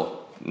Knoxville,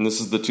 and this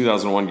is the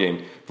 2001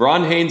 game.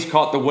 Veron Haynes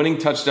caught the winning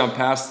touchdown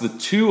pass. The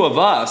 2 of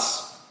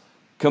us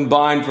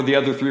combined for the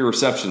other 3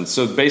 receptions.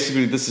 So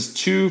basically, this is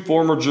 2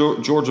 former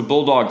Georgia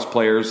Bulldogs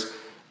players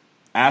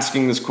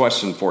asking this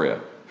question for you.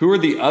 Who are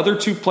the other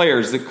 2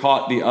 players that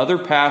caught the other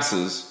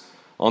passes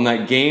on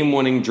that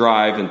game-winning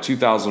drive in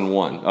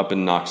 2001 up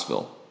in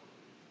Knoxville?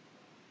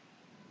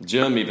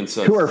 Jim even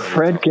says... Who are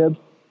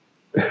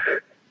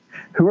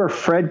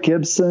Fred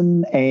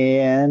Gibson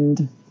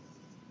and...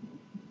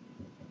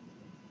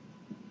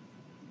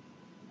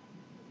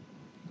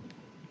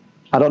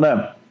 I don't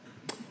know.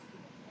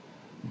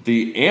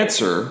 The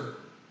answer,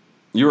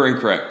 you are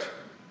incorrect.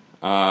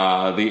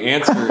 The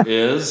answer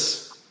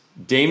is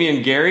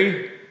Damian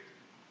Gary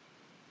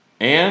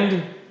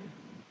and,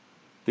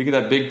 think of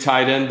that big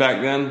tight end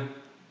back then,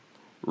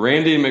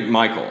 Randy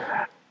McMichael.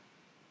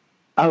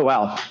 Oh,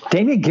 wow.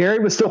 Damian Gary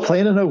was still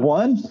playing in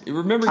 01? You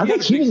remember? I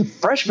think he was a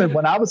freshman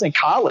when I was in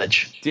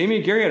college.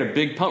 Damian Gary had a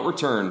big punt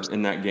return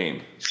in that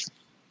game.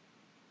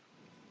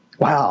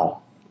 Wow.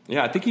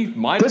 Yeah, I think he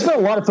might There's been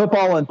a lot of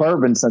football in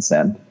Bourbon since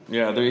then.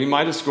 Yeah, he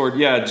might have scored.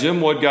 Yeah, Jim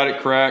Wood got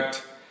it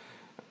correct.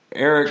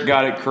 Eric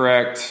got it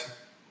correct.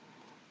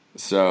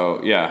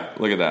 So, yeah,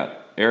 look at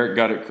that. Eric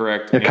got it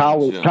correct. Yeah, Kyle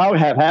would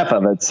have half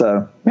of it,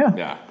 so, yeah.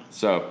 Yeah,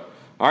 so,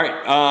 all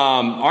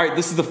right,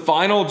 this is the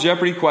final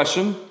Jeopardy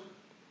question.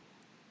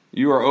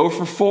 You are 0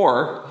 for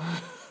 4.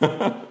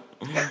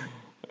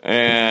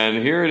 And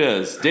here it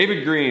is.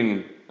 David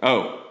Green.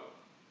 Oh.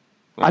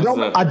 I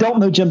don't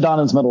know Jim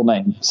Donovan's middle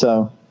name,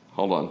 so...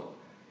 Hold on.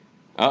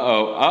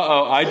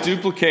 Uh-oh. I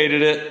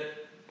duplicated it.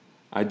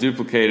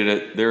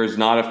 There is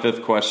not a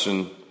 5th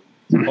question.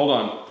 Hold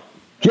on.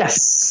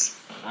 Yes.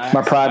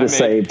 My pride is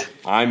saved.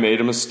 I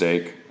made a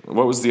mistake.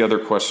 What was the other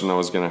question I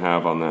was going to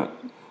have on that?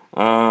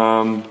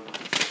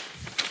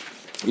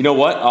 You know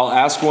what? I'll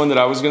ask one that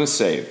I was going to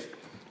save.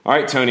 All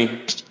right, Tony. You're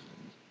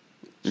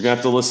going to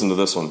have to listen to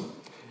this one.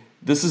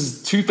 This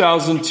is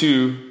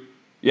 2002.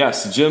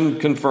 Yes, Jim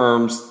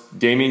confirms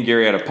Damian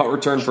Gary had a punt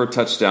return for a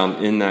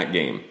touchdown in that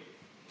game.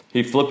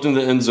 He flipped in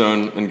the end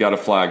zone and got a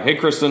flag. Hey,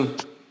 Kristen.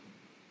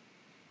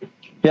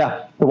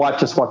 Yeah, the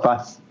wife just walked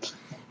by.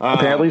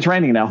 Apparently it's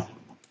raining now.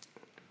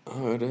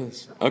 Oh, it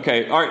is.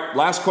 Okay, all right,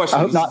 last question.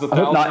 I hope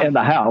not in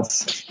the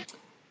house.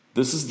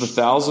 This is the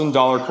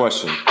 $1,000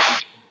 question.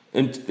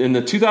 In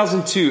the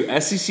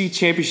 2002 SEC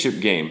championship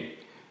game,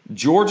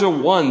 Georgia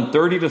won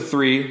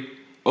 30-3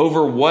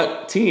 over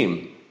what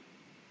team?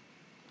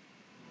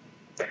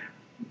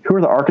 Who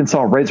are the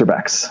Arkansas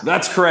Razorbacks?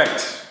 That's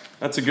correct.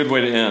 That's a good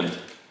way to end.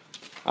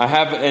 I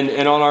have,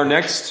 and on our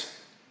next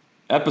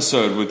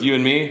episode with you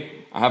and me,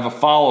 I have a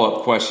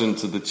follow-up question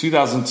to the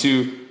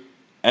 2002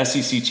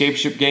 SEC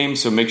championship game,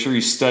 so make sure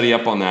you study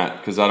up on that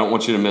because I don't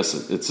want you to miss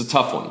it. It's a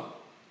tough one,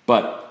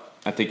 but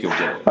I think you'll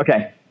get it.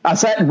 Okay. I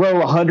sat in row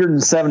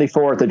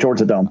 174 at the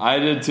Georgia Dome. I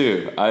did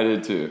too.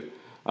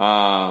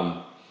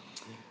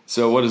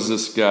 So what is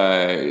this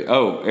guy?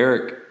 Oh,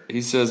 Eric.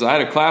 He says, I had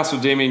a class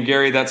with Damian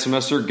Gary that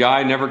semester.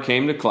 Guy never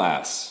came to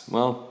class.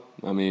 Well,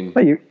 I mean.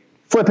 Well, you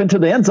flip into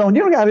the end zone.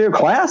 You don't got to do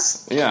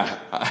class. Yeah.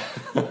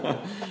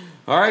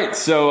 All right.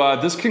 So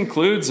this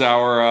concludes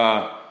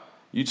our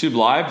YouTube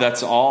Live.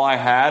 That's all I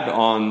had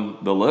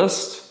on the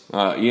list.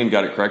 Ian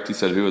got it correct. He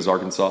said, who is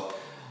Arkansas?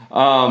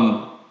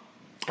 I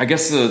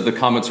guess the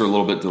comments are a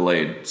little bit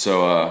delayed.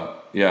 So,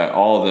 yeah,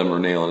 all of them are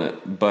nailing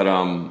it. But,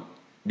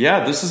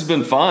 yeah, this has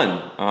been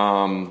fun.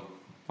 I'm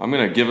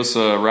going to give us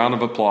a round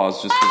of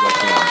applause just because I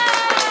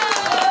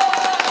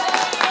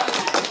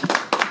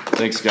can.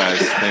 Thanks,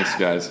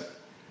 guys.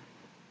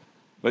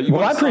 But you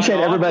I appreciate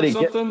everybody.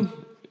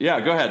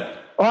 Yeah, go ahead.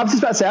 Well, I was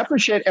just about to say, I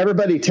appreciate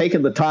everybody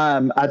taking the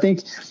time. I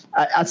think,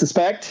 I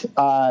suspect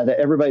that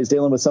everybody's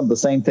dealing with some of the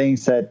same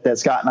things that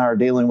Scott and I are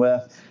dealing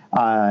with.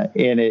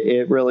 And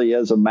it really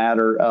is a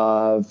matter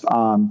of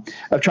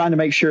trying to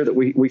make sure that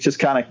we just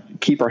kind of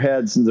keep our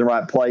heads in the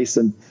right place.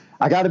 And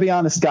I got to be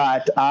honest,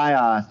 Scott,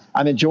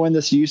 I'm enjoying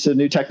this use of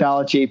new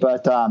technology,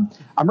 but I'm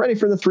ready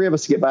for the 3 of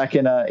us to get back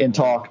in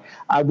talk.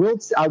 I will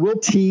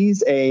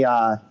tease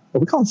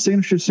we call it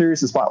Signature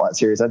Series and Spotlight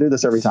Series. I do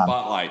this every time.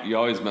 Spotlight. You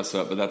always mess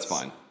up, but that's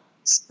fine.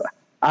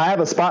 I have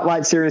a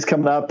Spotlight series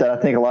coming up that I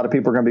think a lot of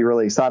people are going to be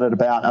really excited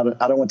about.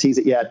 I don't want to tease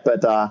it yet,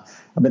 but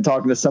I've been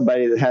talking to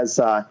somebody that has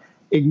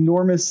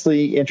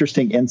enormously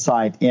interesting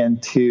insight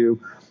into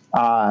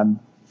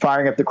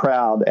firing up the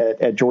crowd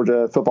at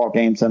Georgia football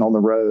games and on the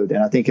road.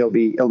 And I think it'll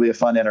be a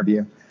fun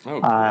interview. Oh,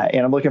 cool.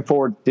 And I'm looking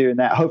forward to doing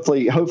that.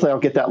 Hopefully I'll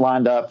get that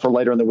lined up for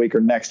later in the week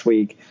or next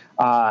week.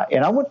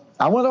 And I want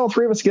all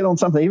 3 of us to get on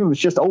something, even if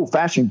it's just old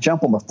fashioned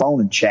jump on the phone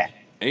and chat.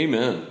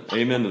 Amen.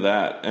 Amen to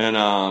that.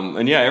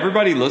 And yeah,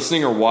 everybody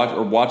listening or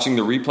watching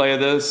the replay of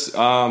this,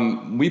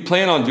 we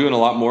plan on doing a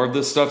lot more of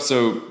this stuff.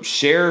 So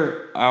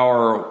share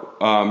our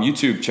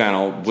YouTube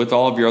channel with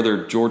all of your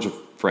other Georgia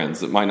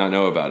friends that might not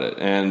know about it,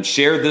 and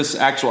share this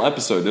actual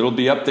episode. It'll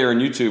be up there on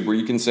YouTube where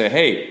you can say,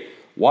 "Hey,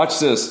 watch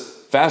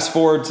this. Fast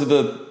forward to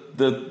the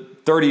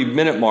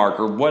 30-minute mark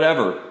or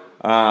whatever."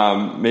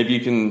 Maybe you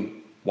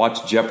can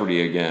watch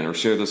Jeopardy again or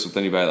share this with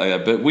anybody like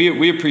that. But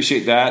we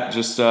appreciate that.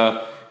 Just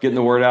getting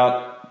the word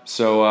out.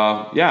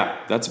 So yeah,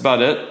 that's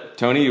about it.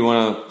 Tony, you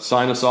want to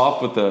sign us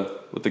off with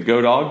the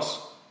Go Dogs?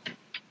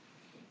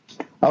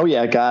 Oh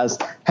yeah, guys.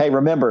 Hey,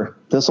 remember,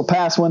 this will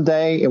pass one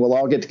day and we'll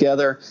all get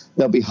together.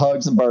 There'll be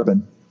hugs and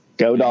bourbon.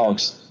 Go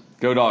Dogs.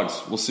 Go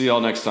Dogs. We'll see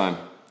y'all next time.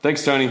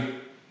 Thanks, Tony.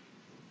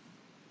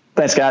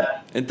 Thanks,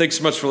 Scott. And thanks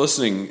so much for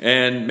listening.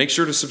 And make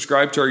sure to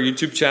subscribe to our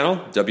YouTube channel,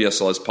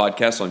 WSLS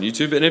Podcast on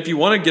YouTube. And if you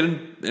want to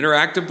get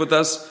interactive with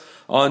us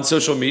on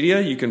social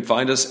media, you can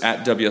find us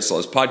at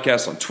WSLS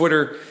Podcast on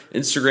Twitter,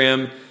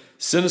 Instagram.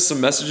 Send us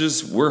some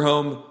messages. We're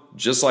home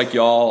just like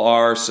y'all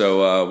are,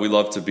 so we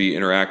love to be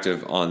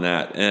interactive on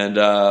that. And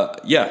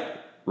yeah,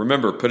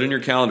 remember, put in your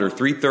calendar,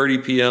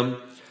 3:30 p.m.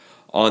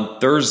 on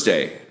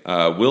Thursday.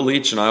 Will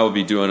Leach and I will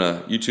be doing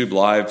a YouTube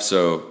Live,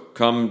 so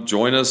come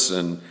join us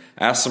and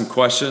ask some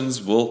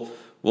questions. We'll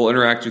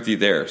interact with you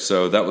there.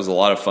 So that was a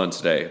lot of fun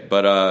today.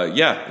 But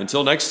yeah,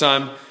 until next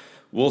time,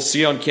 we'll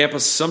see you on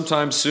campus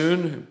sometime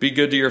soon. Be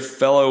good to your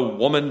fellow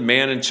woman,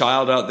 man, and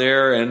child out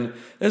there. And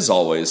as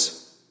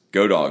always,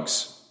 Go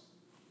Dogs.